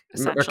check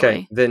essentially.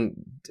 Okay, then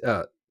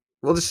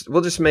we'll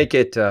just make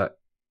it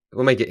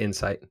we'll make it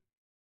insight.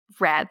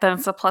 Rad. Then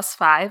it's a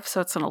 +5,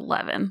 so it's an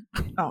 11.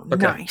 Oh,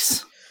 Okay.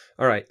 nice.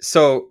 All right.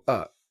 So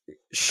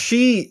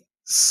she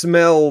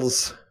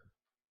smells.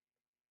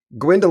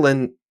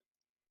 Gwendolyn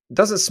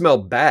doesn't smell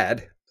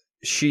bad.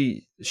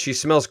 She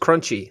smells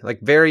crunchy, like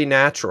very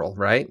natural,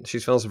 right? She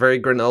smells very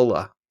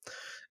granola.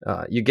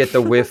 You get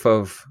the whiff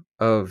of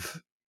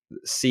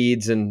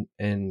seeds and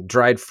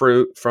dried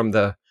fruit from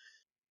the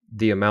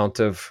amount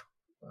of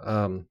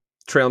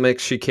trail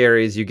mix she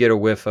carries. You get a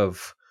whiff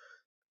of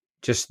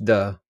just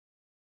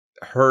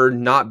her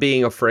not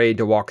being afraid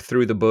to walk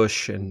through the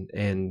bush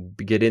and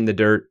get in the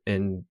dirt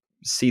and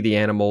see the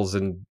animals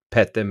and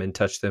pet them and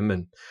touch them.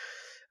 And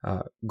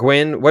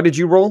Gwen, what did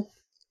you roll?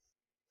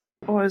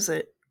 What was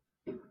it?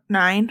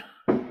 9?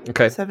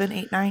 Okay. 7,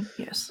 8, 9?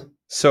 Yes.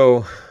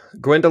 So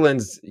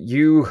Gwendolyn's,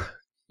 you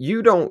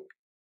don't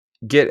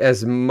get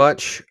as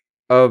much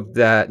of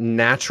that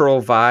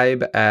natural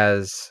vibe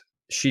as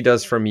she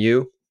does from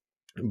you,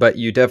 but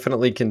you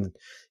definitely can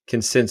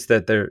sense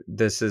that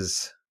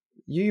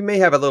you may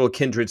have a little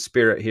kindred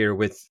spirit here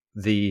with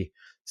the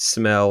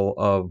smell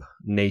of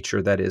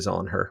nature that is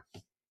on her.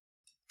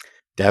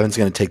 Davin's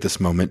going to take this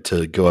moment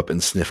to go up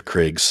and sniff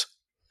Krigs.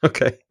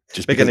 Okay.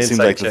 Just Make because an it seems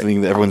insight like check. the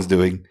thing that everyone's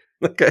doing.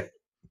 Okay.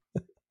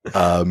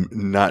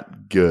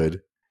 Not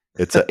good.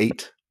 It's an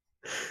 8.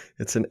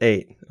 It's an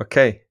 8.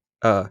 Okay.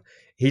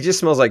 He just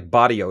smells like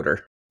body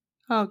odor.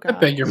 Oh, I God.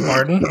 beg your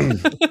pardon.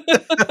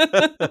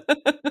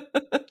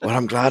 Well,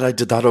 I'm glad I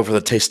did that over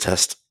the taste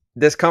test.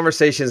 This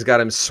conversation's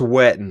got him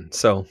sweating,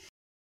 so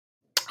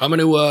I'm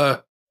gonna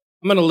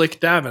lick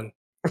Davin.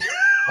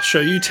 I'll show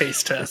you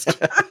taste test.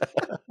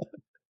 Our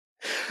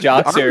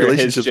Joxer has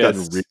relationship's gotten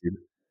just weird.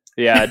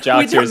 yeah, We don't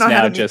Joxer's know how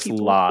now to meet just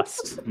people.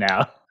 lost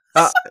now.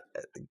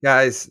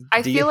 guys,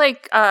 I feel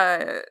like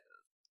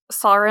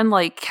Sauron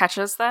like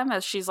catches them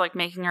as she's like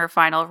making her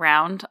final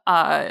round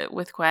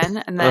with Gwen,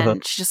 and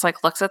then she just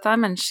like looks at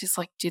them and she's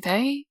like, "Do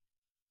they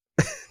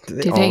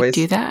always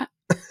do that?"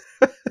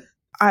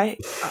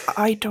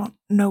 I don't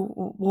know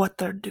what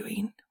they're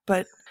doing,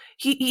 but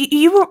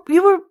you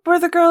were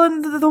the girl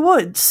in the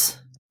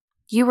woods.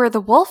 You were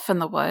the wolf in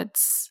the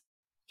woods.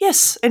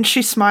 Yes, and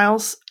she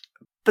smiles,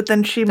 but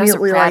then she That's a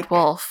immediately rad like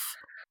wolf.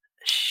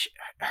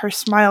 her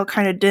smile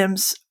kind of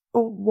dims.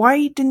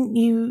 Why didn't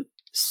you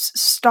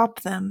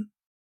stop them?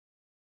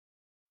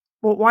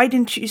 Well, why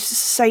didn't you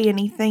say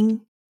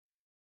anything?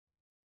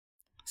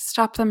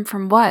 Stop them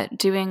from what?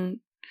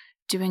 Doing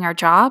our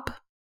job?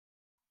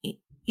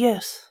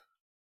 Yes.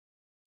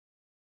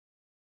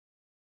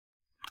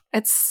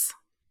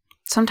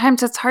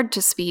 Sometimes it's hard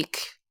to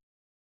speak.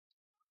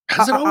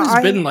 Has it always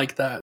I- been like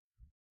that?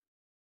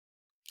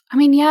 I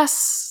mean,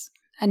 yes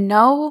and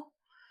no.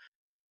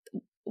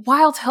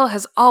 Wildhill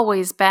has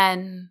always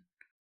been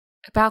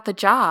about the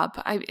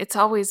job. It's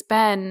always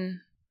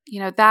been,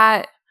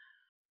 that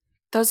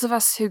those of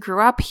us who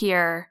grew up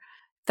here,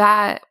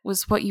 that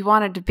was what you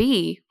wanted to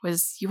be,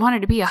 was you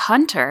wanted to be a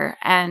hunter.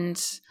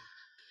 And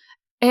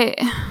it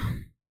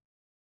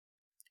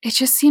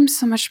just seems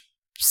so much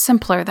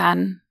simpler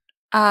then.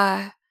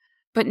 But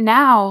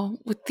now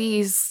with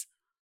these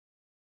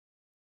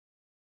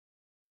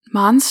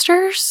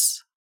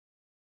monsters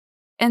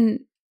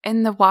in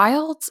the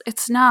wilds,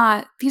 it's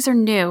not, these are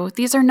new.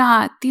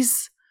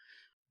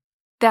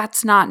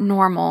 That's not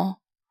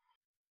normal.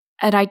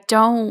 And I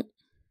don't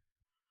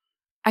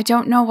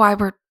know why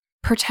we're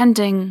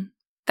pretending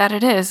that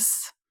it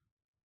is.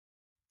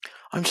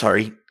 I'm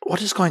sorry.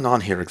 What is going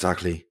on here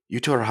exactly? You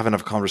two are having a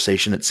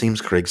conversation, it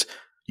seems, Krigs.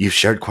 You've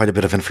shared quite a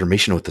bit of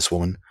information with this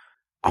woman.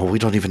 Oh, we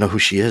don't even know who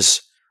she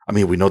is. I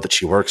mean, we know that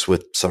she works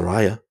with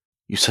Soraya.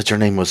 You said your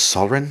name was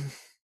Solrin?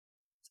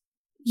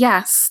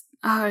 Yes,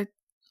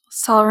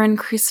 Sauron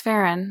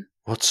Krigsfaren.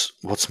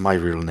 What's my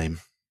real name?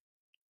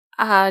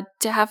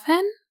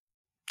 Davin?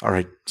 All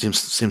right,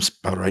 seems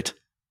about right.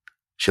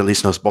 She at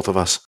least knows both of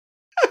us.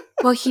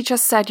 Well, he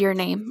just said your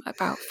name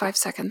about 5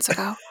 seconds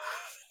ago.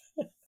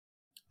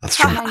 That's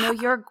true. And I know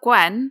you're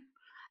Gwen,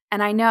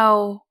 and I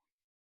know...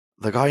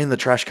 The guy in the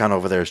trash can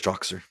over there is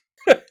Droxer.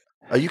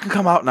 You can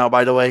come out now,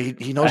 by the way.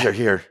 He knows you're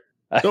here.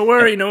 Don't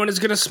worry, no one is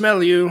going to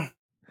smell you.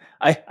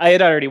 I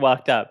had already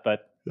walked up,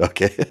 but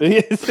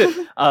Okay.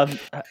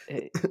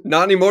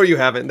 Not anymore. You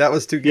haven't. That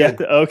was too good.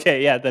 Yeah.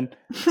 Okay. Yeah. Then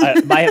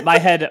my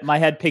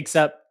head picks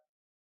up,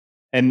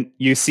 and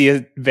you see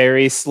a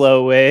very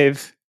slow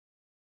wave.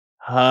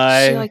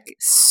 Hi. She like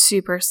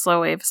super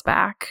slow waves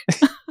back.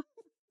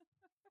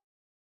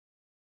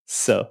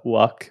 So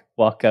walk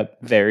up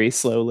very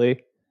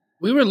slowly.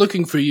 We were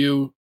looking for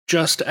you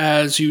just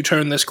as you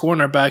turned this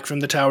corner back from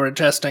the tower of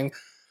testing.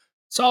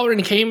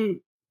 Solrin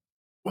came...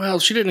 Well,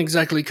 she didn't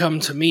exactly come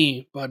to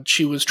me, but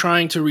she was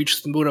trying to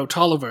reach the Widow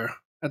Tolliver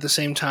at the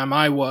same time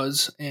I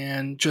was,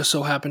 and just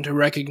so happened to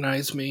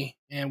recognize me,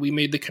 and we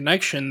made the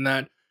connection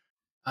that,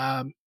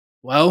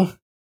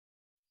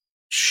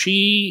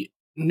 she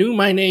knew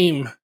my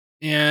name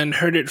and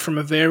heard it from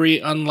a very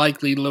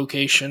unlikely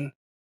location,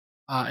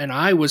 and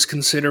I was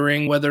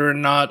considering whether or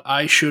not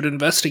I should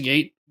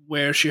investigate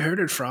where she heard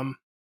it from,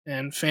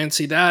 and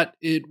fancy that,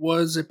 it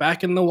was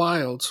back in the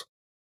wilds.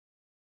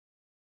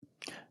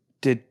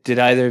 Did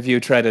either of you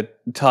try to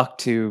talk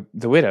to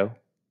the widow?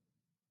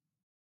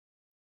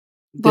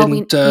 Well,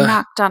 we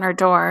knocked on her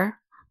door.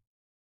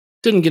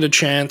 Didn't get a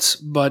chance,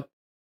 but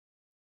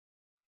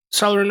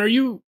Solrin,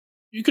 you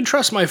can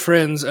trust my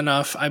friends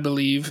enough, I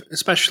believe,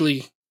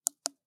 especially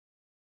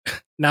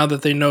now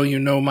that they know you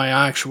know my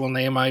actual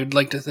name. I'd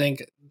like to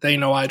think they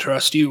know I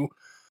trust you.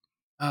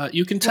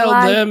 You can tell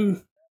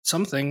them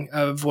something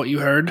of what you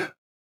heard.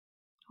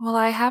 Well,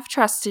 I have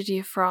trusted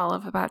you for all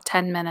of about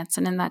 10 minutes,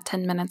 and in that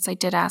 10 minutes, I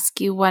did ask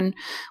you one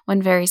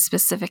very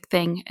specific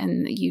thing,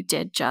 and you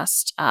did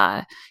just,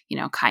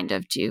 kind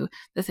of do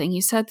the thing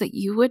you said that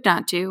you would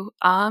not do.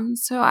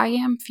 So I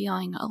am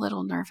feeling a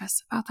little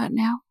nervous about that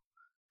now.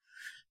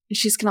 And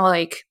she's gonna,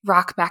 like,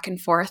 rock back and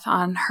forth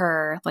on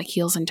her, like,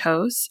 heels and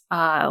toes,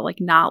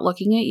 not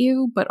looking at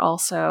you, but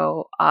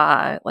also,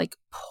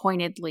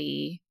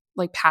 pointedly,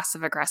 like,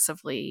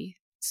 passive-aggressively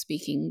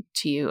speaking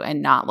to you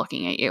and not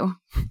looking at you.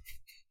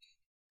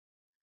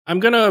 I'm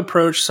going to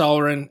approach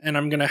Solrin, and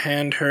I'm going to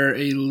hand her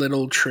a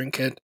little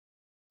trinket.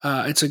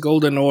 It's a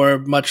golden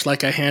orb, much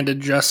like I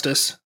handed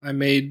Justice. I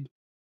made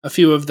a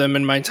few of them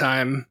in my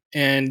time,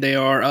 and they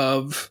are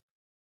of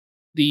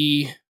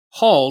the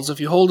halls. If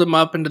you hold them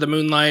up into the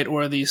moonlight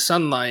or the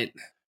sunlight,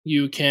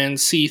 you can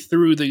see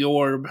through the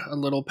orb a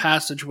little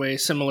passageway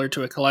similar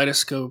to a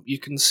kaleidoscope. You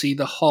can see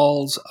the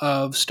halls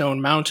of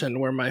Stone Mountain,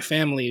 where my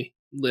family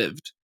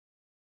lived.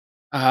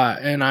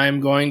 And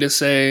I'm going to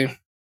say...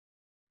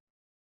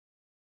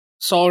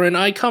 Solrin,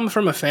 I come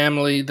from a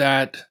family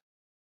that,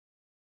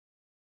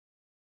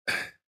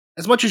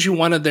 as much as you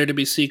wanted there to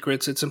be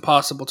secrets, it's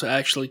impossible to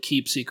actually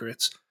keep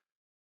secrets.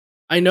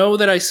 I know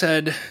that I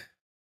said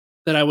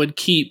that I would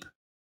keep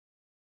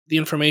the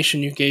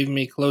information you gave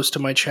me close to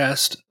my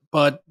chest,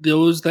 but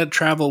those that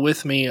travel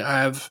with me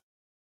have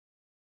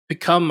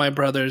become my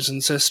brothers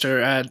and sister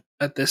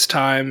at this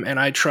time, and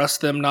I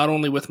trust them not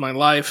only with my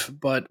life,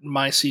 but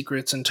my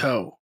secrets in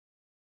tow.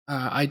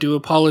 I do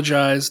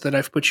apologize that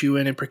I've put you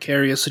in a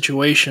precarious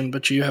situation,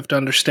 but you have to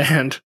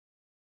understand.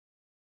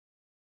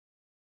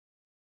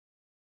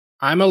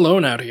 I'm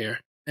alone out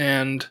here,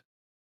 and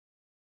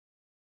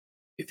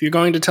if you're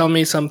going to tell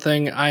me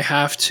something, I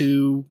have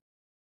to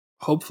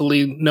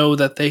hopefully know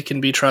that they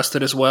can be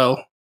trusted as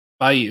well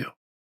by you.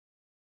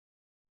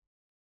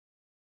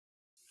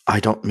 I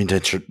don't mean to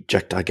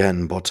interject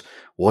again, but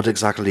what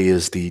exactly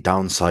is the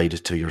downside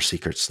to your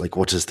secrets? Like,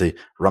 what is the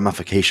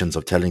ramifications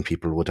of telling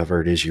people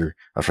whatever it is you're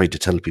afraid to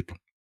tell people?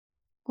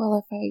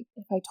 Well,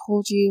 if I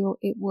told you,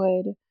 it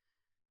would...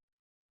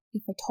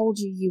 If I told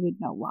you, you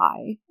would know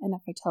why. And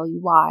if I tell you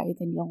why,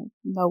 then you'll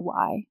know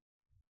why.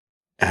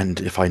 And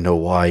if I know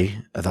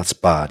why, that's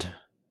bad.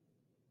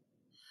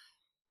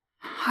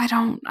 I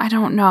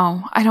don't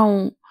know.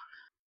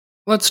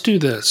 Let's do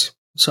this,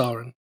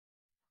 Solrin.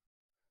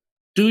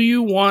 Do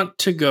you want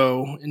to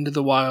go into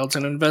the wilds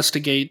and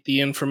investigate the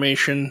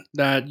information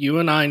that you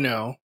and I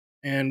know?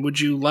 And would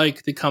you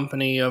like the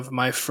company of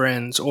my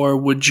friends? Or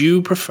would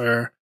you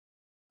prefer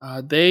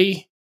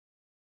they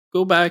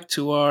go back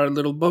to our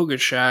little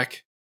bogus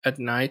shack at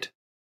night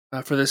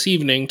for this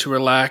evening to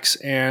relax,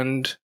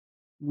 and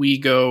we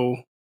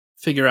go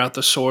figure out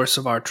the source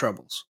of our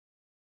troubles?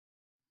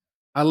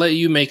 I'll let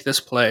you make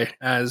this play,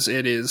 as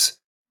it is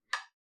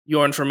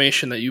your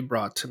information that you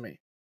brought to me.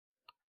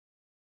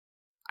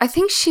 I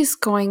think she's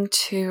going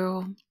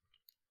to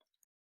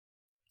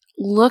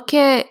look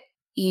at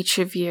each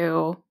of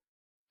you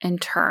in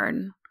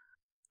turn,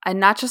 and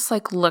not just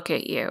like look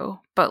at you,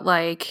 but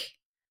like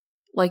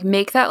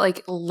make that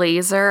like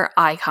laser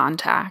eye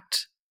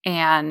contact,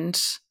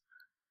 and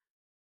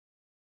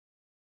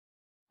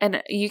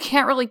you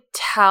can't really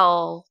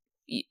tell.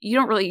 You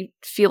don't really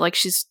feel like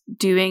she's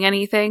doing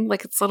anything.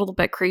 Like, it's a little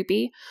bit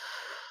creepy.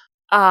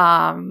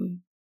 But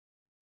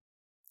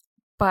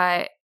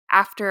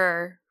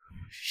after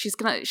she's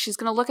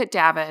gonna look at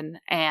Davin,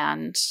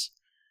 and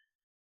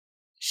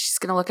she's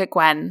gonna look at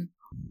Gwen,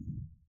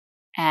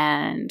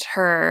 and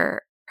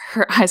her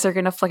eyes are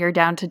gonna flicker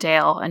down to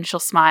Dale, and she'll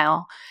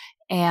smile,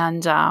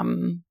 and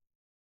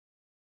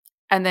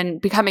then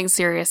becoming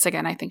serious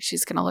again, I think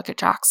she's gonna look at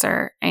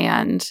Joxer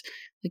and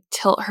like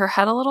tilt her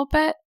head a little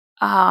bit.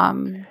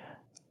 And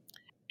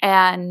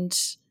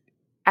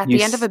at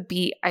the end of a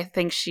beat, I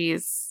think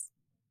she's.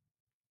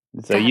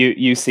 So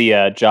you see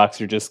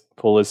Joxer just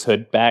pull his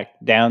hood back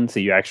down, so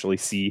you actually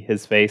see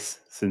his face,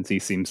 since he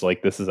seems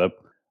like this is a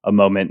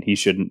moment he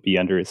shouldn't be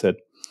under his hood.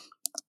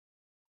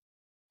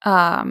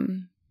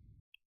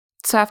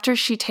 So after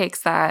she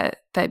takes that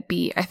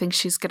beat, I think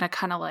she's gonna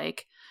kind of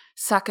like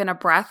suck in a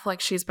breath,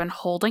 like she's been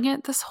holding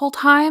it this whole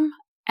time,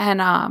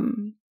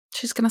 and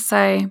she's gonna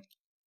say,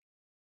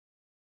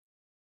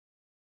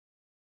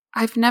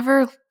 I've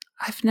never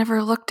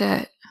looked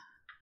at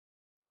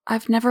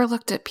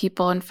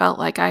people and felt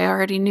like I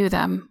already knew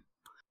them.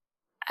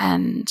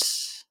 And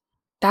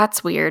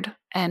that's weird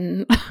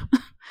and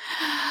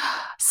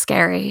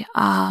scary.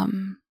 But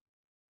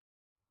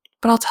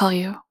I'll tell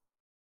you.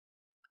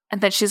 And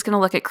then she's going to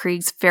look at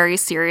Krigs very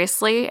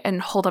seriously and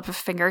hold up a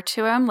finger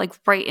to him, like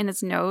right in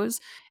his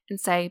nose, and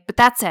say, but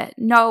that's it.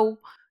 No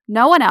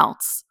one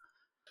else.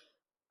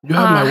 You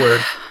have my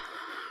word.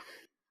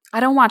 I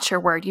don't want your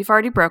word. You've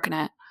already broken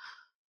it.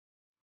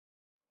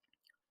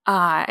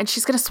 And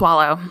she's going to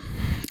swallow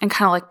and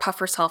kind of like puff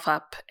herself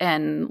up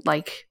and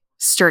like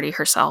sturdy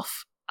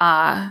herself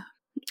and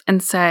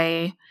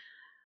say,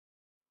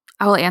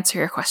 I will answer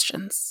your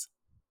questions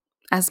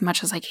as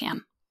much as I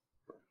can.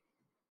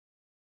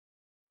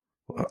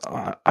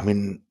 I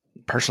mean,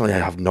 personally, I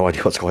have no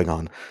idea what's going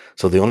on.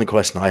 So the only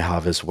question I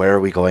have is, where are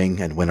we going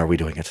and when are we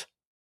doing it?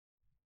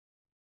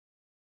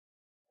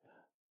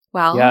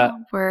 Well, Yeah.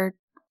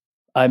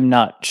 I'm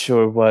not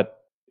sure what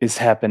is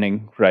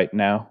happening right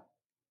now.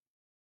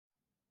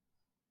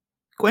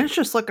 Gwen's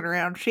just looking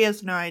around. She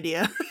has no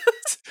idea.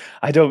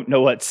 I don't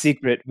know what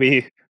secret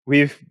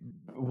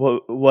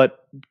what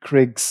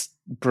Krigs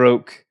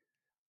broke.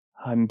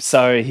 I'm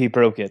sorry he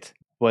broke it.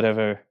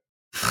 Whatever.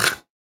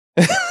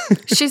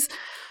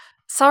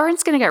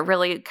 Sauron's gonna get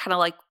really kind of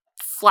like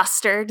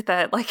flustered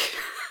that like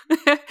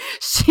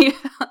she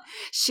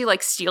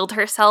like steeled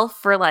herself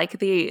for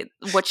like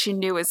what she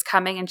knew is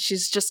coming, and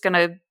she's just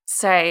gonna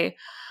say,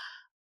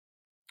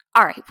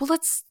 all right, well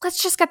let's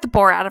just get the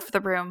boar out of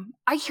the room.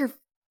 I hear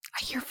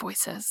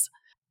voices.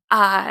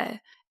 And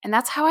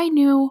that's how I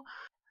knew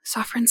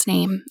Sofrin's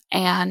name,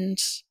 and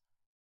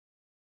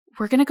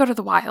we're gonna go to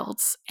the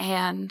wilds,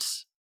 and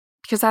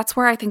because that's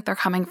where I think they're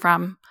coming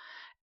from.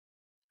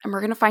 And we're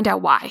going to find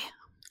out why.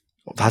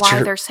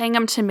 They're saying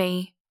them to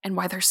me and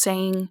why they're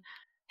saying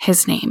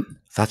his name.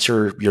 That's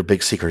your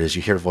big secret, is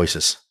you hear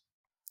voices.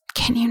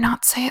 Can you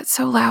not say it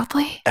so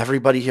loudly?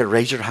 Everybody here,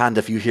 raise your hand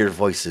if you hear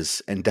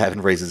voices. And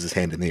Davin raises his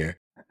hand in the air.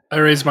 I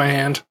raise my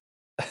hand.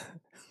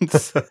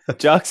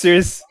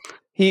 Joxer's,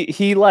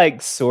 he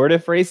like sort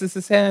of raises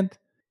his hand.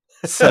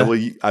 So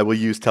I will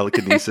use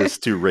telekinesis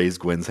to raise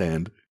Gwen's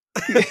hand.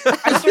 I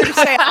was going to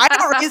say, I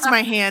don't raise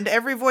my hand.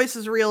 Every voice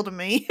is real to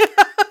me.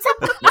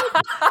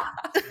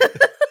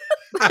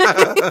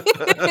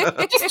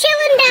 Just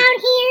chilling down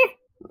here.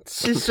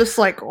 She's just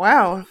like,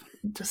 wow,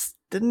 just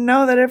didn't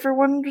know that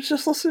everyone was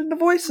just listening to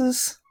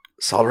voices.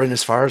 Sauron,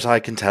 as far as I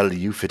can tell,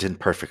 you fit in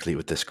perfectly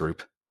with this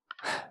group.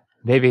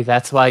 Maybe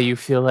that's why you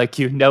feel like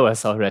you know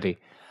us already.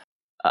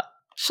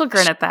 She'll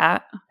grin at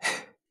that.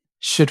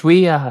 Should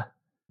we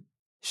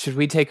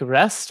take a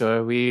rest, or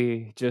are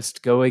we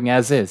just going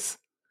as is?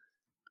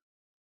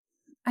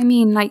 I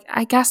mean,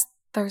 I guess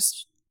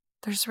there's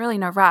really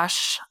no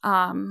rush.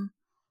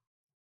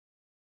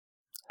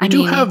 We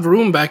do have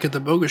room back at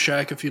the Boga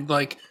Shack if you'd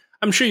like.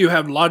 I'm sure you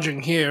have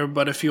lodging here,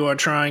 but if you are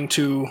trying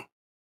to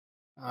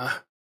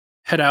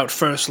head out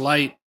first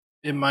light,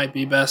 it might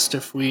be best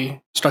if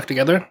we stuck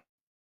together.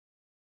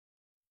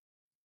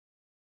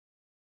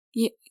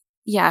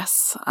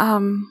 Yes. I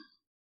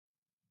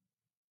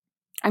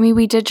mean,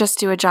 we did just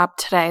do a job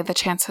today. The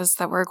chances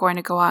that we're going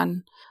to go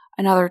on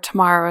another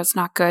tomorrow is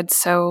not good,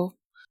 so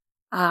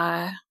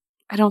I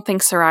don't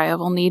think Soraya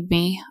will need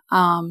me.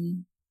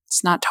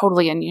 It's not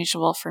totally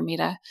unusual for me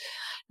to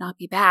not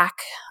be back.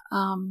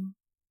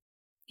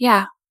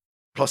 Yeah.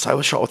 Plus, I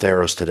was shot with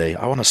arrows today.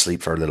 I want to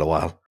sleep for a little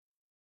while.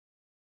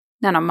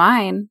 None of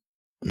mine.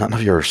 None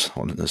of yours,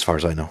 as far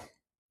as I know.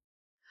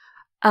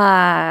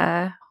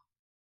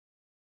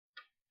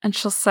 And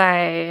she'll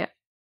say,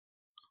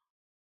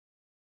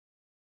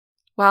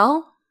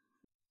 well,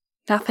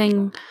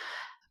 nothing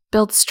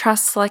builds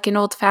trust like an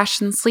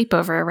old-fashioned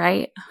sleepover,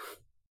 right?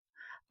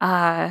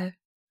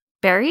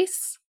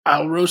 Berries?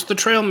 I'll roast the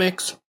trail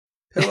mix.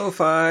 Pillow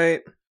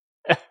fight.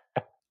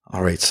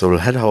 All right, so we'll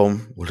head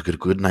home. We'll get a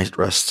good night's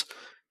rest.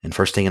 And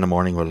first thing in the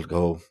morning, we'll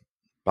go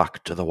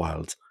back to the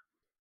wild.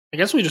 I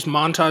guess we just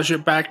montage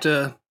it back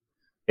to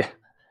the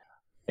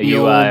You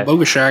old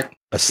Boga Shack.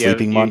 A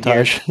sleeping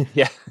montage?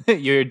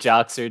 Your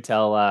Joxer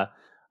tell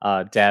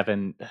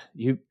Davin,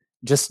 you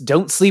just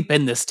don't sleep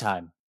in this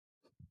time.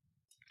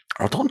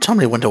 Oh, don't tell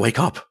me when to wake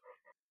up.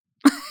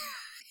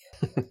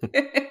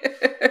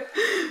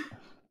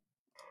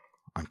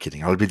 I'm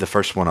kidding. I'll be the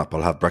first one up.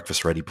 I'll have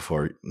breakfast ready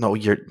before... No,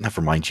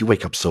 never mind. You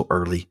wake up so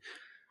early.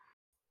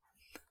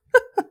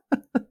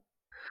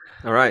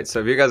 All right, so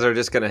if you guys are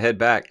just going to head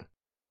back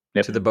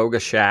to the Boga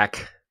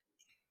Shack.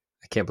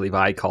 I can't believe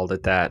I called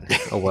it that.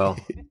 Oh, well.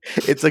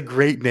 It's a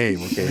great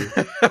name, okay?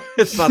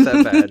 It's not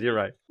that bad. You're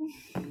right.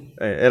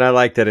 And I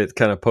like that it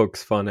kind of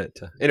pokes fun at...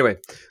 Anyway,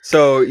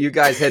 so you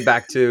guys head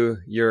back to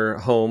your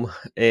home,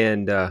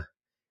 and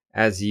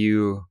as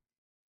you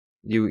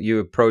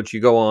approach, you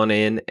go on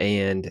in,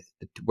 and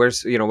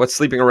what's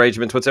sleeping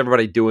arrangements? What's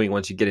everybody doing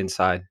once you get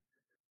inside?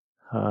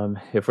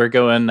 If we're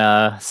going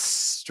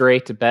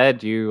straight to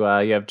bed, you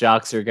have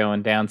Joxer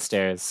going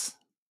downstairs.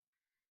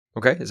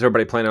 Okay, is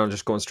everybody planning on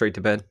just going straight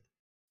to bed?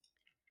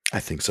 I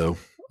think so.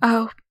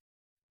 Oh,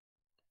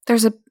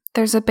 there's a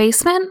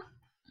basement?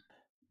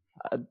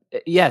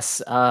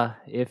 Yes.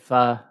 If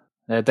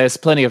there's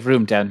plenty of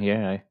room down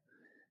here,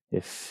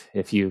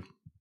 if you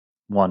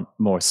want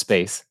more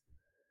space.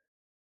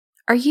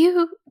 Are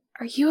you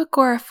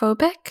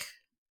agoraphobic?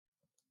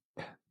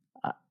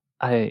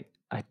 I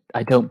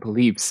don't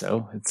believe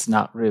so. It's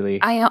not really.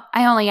 I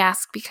only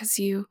ask because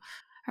you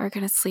are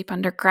going to sleep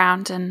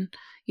underground and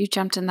you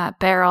jumped in that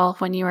barrel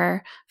when you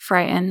were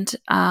frightened.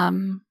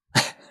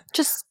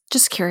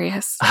 Just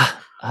curious.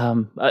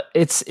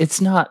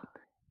 It's not.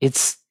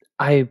 It's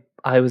I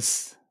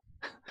was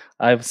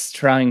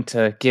trying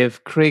to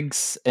give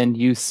Krigs and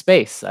you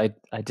space. I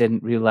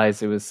didn't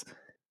realize it was.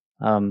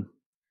 I'm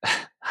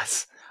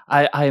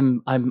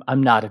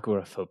not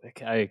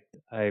agoraphobic.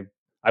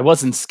 I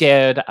wasn't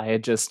scared.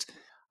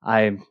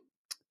 I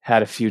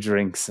had a few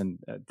drinks and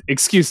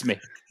excuse me.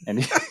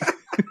 And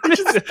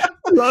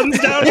runs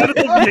down into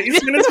the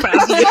basement as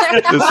fast as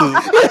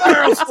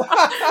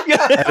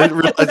I didn't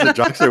realize that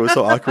Joxer was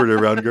so awkward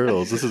around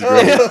girls. This is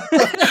great.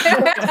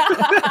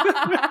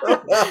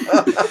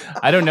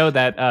 I don't know,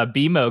 that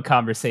BMO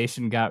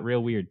conversation got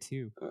real weird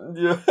too.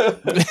 Yeah.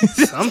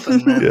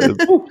 Something, man. Yeah.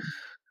 Oh,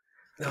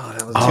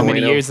 that was Too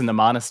many years in the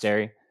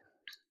monastery.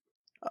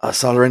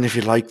 Salarin, if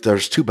you'd like,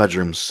 there's 2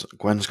 bedrooms.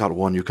 Gwen's got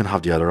one. You can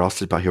have the other. I'll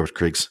sleep out here with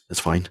Krigs. It's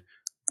fine.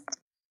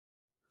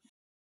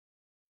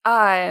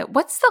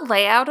 What's the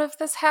layout of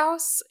this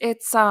house?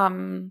 It's are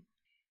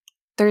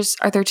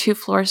there 2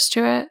 floors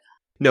to it?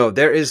 No,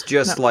 there is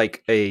just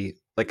like a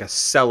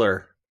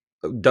cellar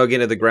dug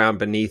into the ground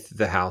beneath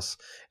the house,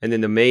 and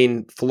then the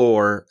main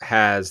floor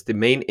has the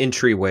main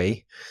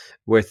entryway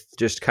with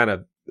just kind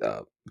of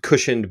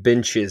cushioned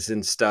benches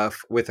and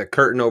stuff with a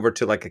curtain over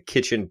to like a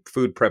kitchen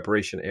food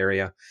preparation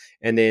area,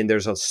 and then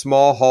there's a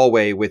small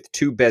hallway with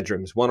 2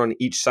 bedrooms, one on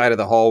each side of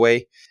the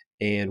hallway,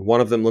 and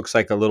one of them looks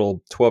like a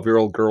little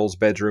 12-year-old girl's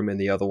bedroom, and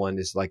the other one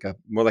is like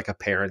more like a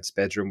parent's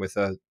bedroom with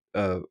a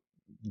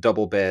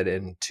double bed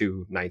and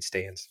 2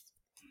 nightstands.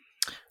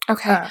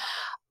 Okay.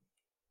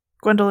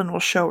 Gwendolyn will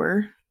show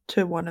her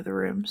to one of the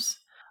rooms.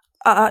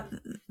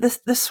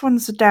 This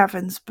one's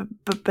Davin's,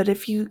 but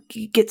if you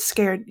get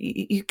scared,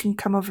 you can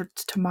come over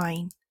to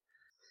mine.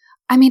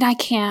 I mean, I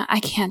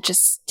can't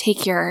just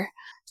take your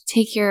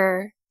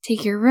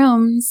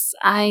rooms.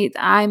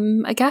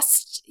 I'm a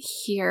guest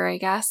here, I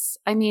guess.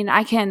 I mean,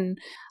 I can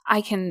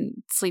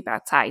sleep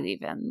outside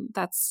even.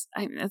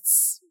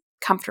 It's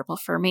comfortable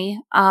for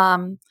me.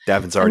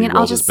 Davin's already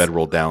rolled his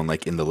bedroll down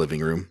like in the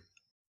living room.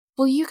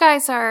 Well, you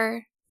guys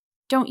are.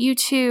 Don't you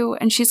two?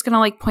 And she's gonna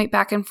like point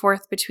back and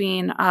forth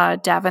between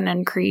Davin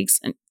and Krigs.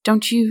 And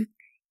don't you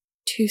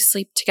two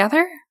sleep together?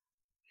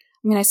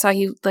 I mean, I saw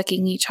you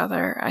licking each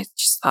other. I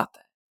just thought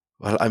that.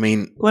 Well, I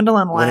mean,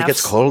 Gwendolyn laughs. When it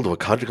gets cold, we'll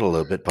cuddle a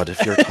little bit. But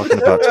if you're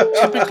talking about,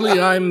 Typically,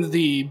 I'm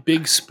the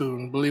big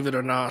spoon. Believe it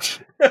or not.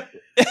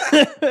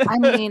 I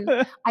mean,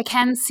 I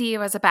can see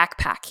you as a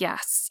backpack.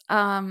 Yes.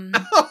 I'm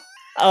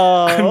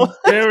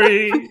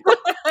very,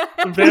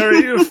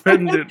 very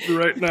offended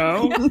right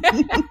now.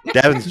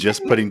 Davin's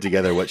just putting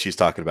together what she's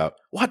talking about.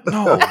 What?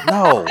 No.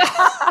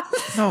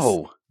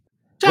 Davin,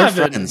 We're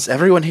friends.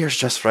 Everyone here's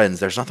just friends.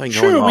 There's nothing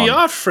going on. Sure, we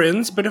are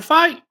friends, but if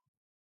I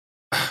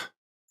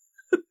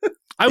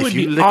would if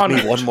you be lick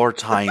honored. me one more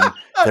time,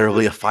 there will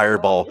be a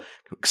fireball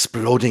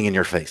exploding in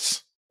your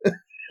face.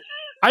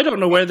 I don't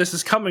know where this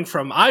is coming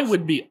from. I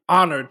would be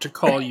honored to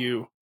call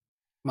you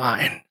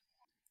mine.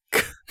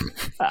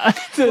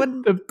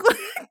 Gwendolyn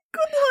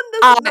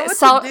doesn't know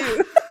what to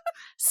do.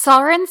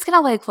 Sauron's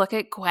gonna like look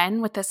at Gwen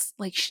with this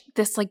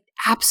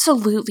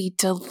absolutely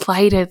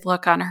delighted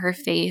look on her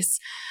face.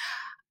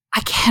 I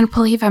can't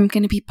believe I'm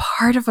gonna be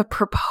part of a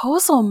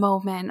proposal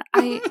moment.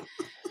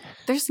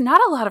 There's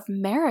not a lot of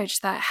marriage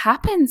that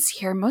happens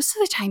here. Most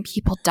of the time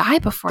people die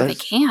before they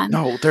can.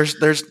 No, there's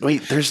and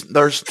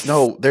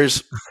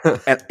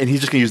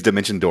he's just gonna use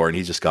Dimension Door and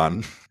he's just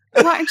gone.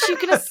 Well, aren't you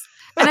gonna?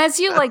 And as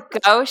you like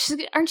go,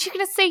 aren't you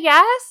gonna say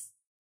yes?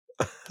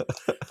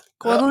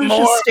 Gwendolyn's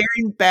just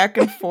staring back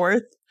and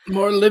forth.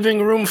 More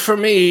living room for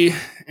me.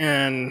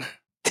 And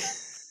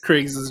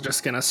Krigs is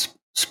just going to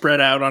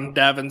spread out on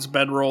Davin's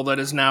bedroll that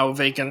is now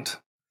vacant.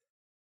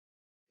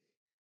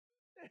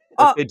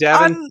 Okay,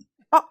 Davin,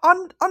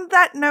 On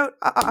that note,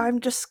 I'm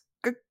just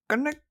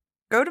gonna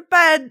go to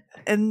bed.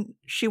 And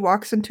she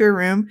walks into her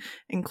room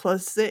and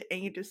closes it,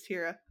 and you just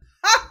hear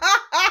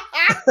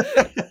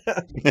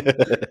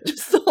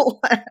just a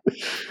laugh.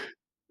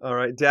 All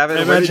right, Davin.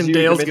 I where did imagine you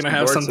Dale's dimension gonna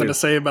have door something to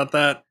say about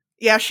that.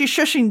 Yeah, she's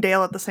shushing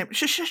Dale at the same.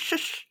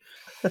 Shush.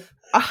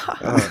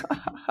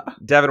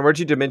 Davin, where'd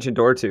you dimension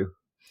door to?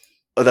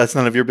 Oh, that's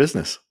none of your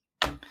business.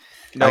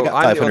 No, I got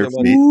I'm the only 500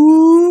 one. feet.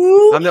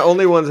 Ooh. I'm the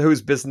only one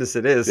whose business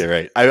it is. Yeah,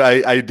 right.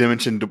 I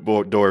dimensioned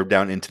the door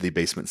down into the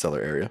basement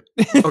cellar area.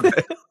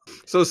 Okay.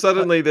 So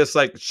suddenly this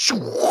like,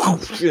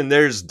 and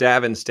there's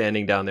Davin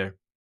standing down there.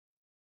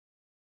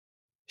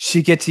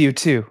 She get to you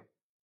too.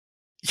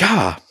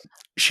 Yeah,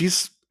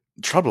 she's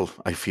trouble,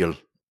 I feel.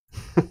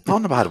 Not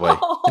in a bad way.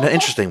 In an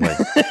interesting way.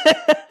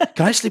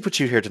 Can I sleep with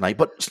you here tonight?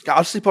 But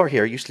I'll sleep over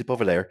here. You sleep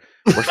over there.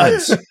 We're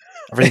friends.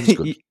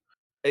 Everything's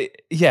good.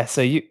 Yes.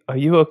 Are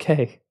you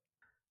okay?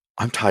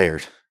 I'm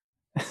tired.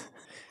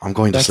 I'm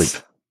going to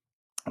sleep.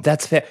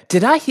 That's fair.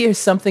 Did I hear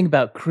something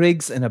about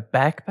Krigs in a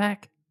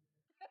backpack?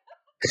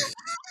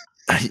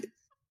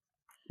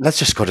 Let's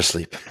just go to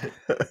sleep.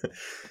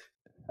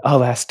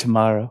 I'll ask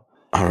tomorrow.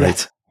 All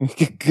right.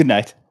 Yeah. Good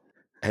night.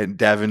 And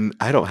Davin,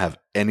 I don't have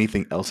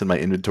anything else in my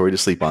inventory to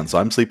sleep on, so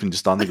I'm sleeping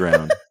just on the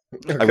ground.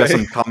 Okay. I've got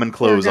some common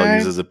clothes I'll Okay.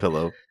 use as a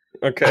pillow.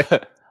 Okay.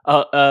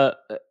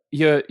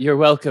 You're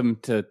welcome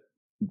to.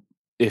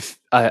 If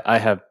I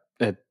have,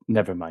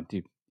 never mind.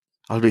 You.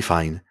 I'll be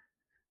fine.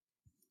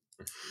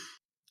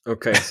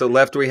 Okay. So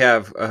left we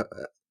have.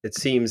 It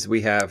seems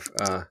we have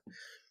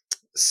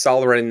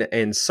Solarin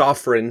and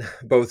Sophrin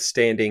both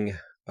standing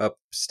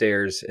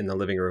upstairs in the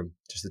living room.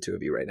 Just the two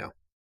of you right now.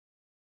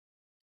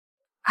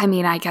 I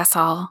mean, I guess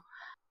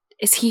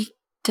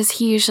does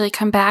he usually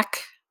come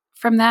back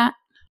from that?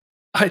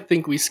 I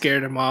think we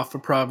scared him off for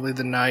probably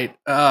the night.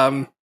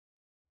 I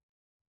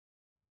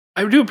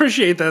do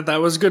appreciate that.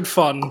 That was good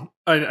fun.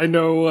 I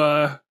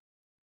know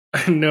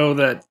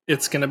that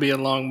it's going to be a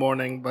long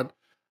morning, but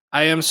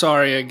I am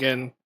sorry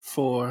again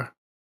for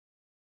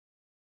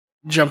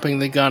jumping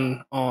the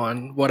gun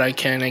on what I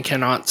can and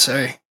cannot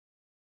say.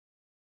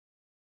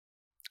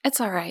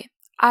 It's all right.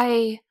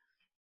 I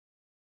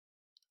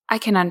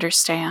can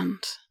understand.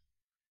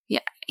 Yeah,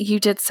 you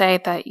did say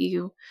that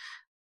you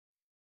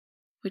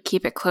would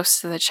keep it close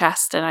to the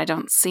chest, and I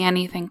don't see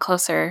anything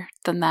closer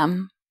than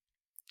them.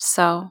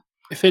 So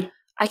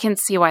I can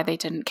see why they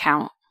didn't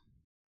count.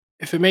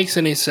 If it makes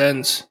any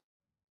sense,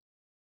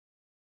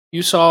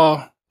 you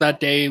saw that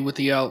day with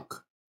the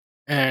elk,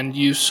 and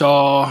you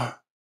saw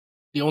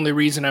the only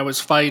reason I was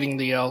fighting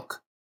the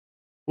elk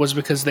was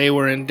because they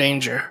were in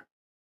danger.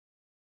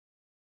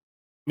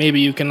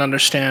 Maybe you can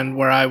understand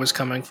where I was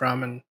coming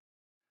from, and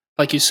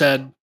like you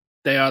said,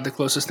 they are the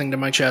closest thing to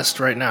my chest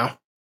right now.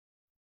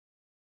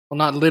 Well,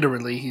 not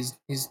literally, he's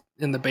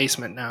in the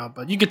basement now,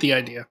 but you get the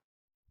idea.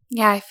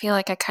 Yeah, I feel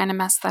like I kind of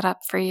messed that up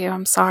for you.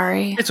 I'm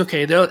sorry. It's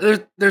okay,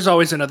 there's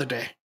always another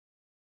day.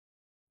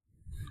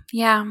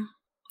 Yeah.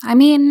 I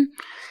mean,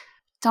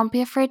 don't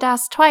be afraid to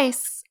ask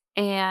twice.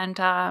 And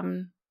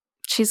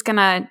she's going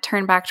to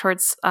turn back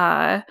towards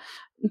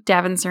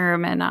Davin's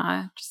room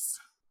and just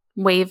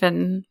wave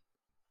and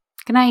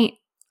good night.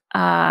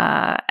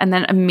 And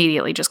then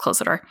immediately just close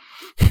the door.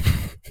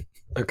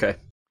 Okay.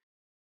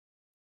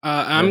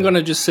 I'm going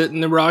to just sit in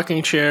the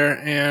rocking chair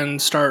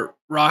and start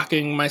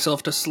rocking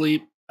myself to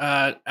sleep.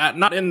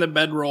 Not in the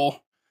bedroll.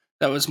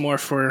 That was more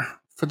for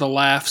the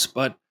laughs,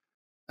 but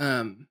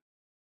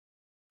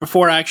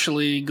before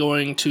actually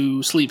going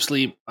to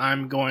sleep,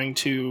 I'm going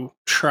to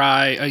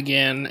try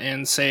again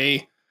and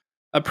say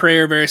a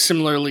prayer very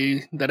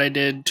similarly that I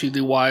did to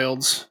the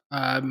wilds.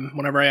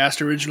 Whenever I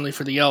asked originally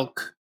for the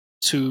elk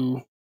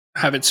to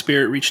have its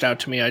spirit reached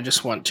out to me, I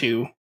just want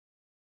to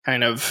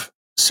kind of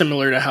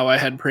similar to how I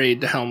had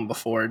prayed to Helm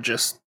before,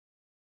 just,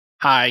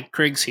 hi,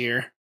 Krigs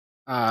here.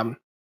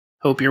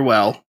 Hope you're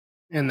well,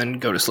 and then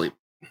go to sleep.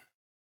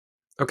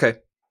 Okay.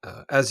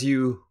 As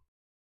you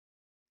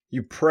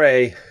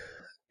pray,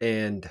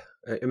 and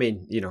I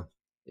mean,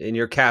 in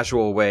your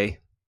casual way,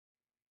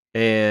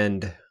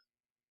 and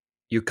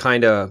you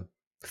kind of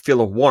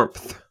feel a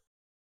warmth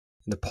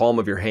in the palm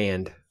of your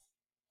hand.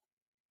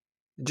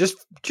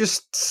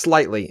 Just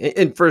slightly.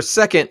 And for a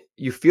second,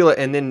 you feel it,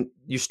 and then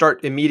you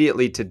start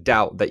immediately to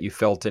doubt that you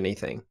felt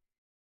anything.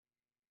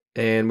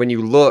 And when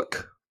you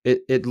look,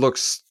 it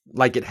looks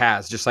like it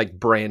has, just like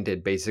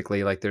branded,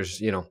 basically. Like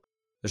there's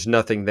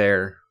nothing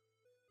there.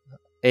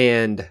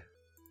 And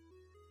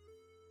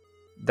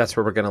that's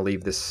where we're going to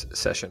leave this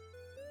session.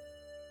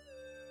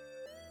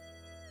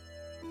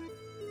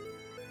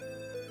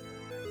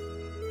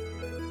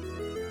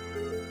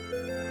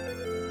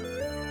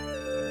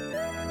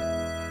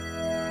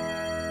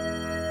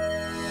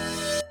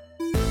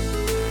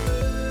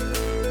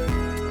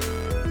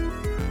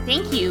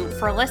 Thank you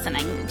for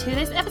listening to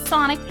this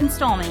episodic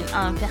installment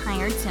of The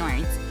Hired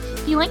Swords.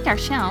 If you liked our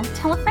show,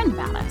 tell a friend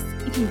about us.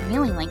 If you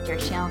really liked our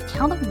show,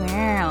 tell the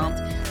world.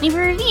 Leave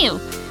a review.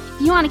 If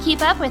If you want to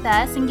keep up with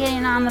us and get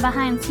in on the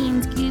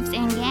behind-the-scenes goofs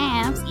and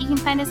gaffs, you can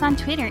find us on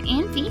Twitter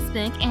and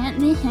Facebook at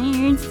The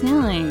Hired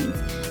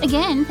Swords.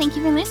 Again, thank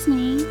you for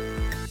listening.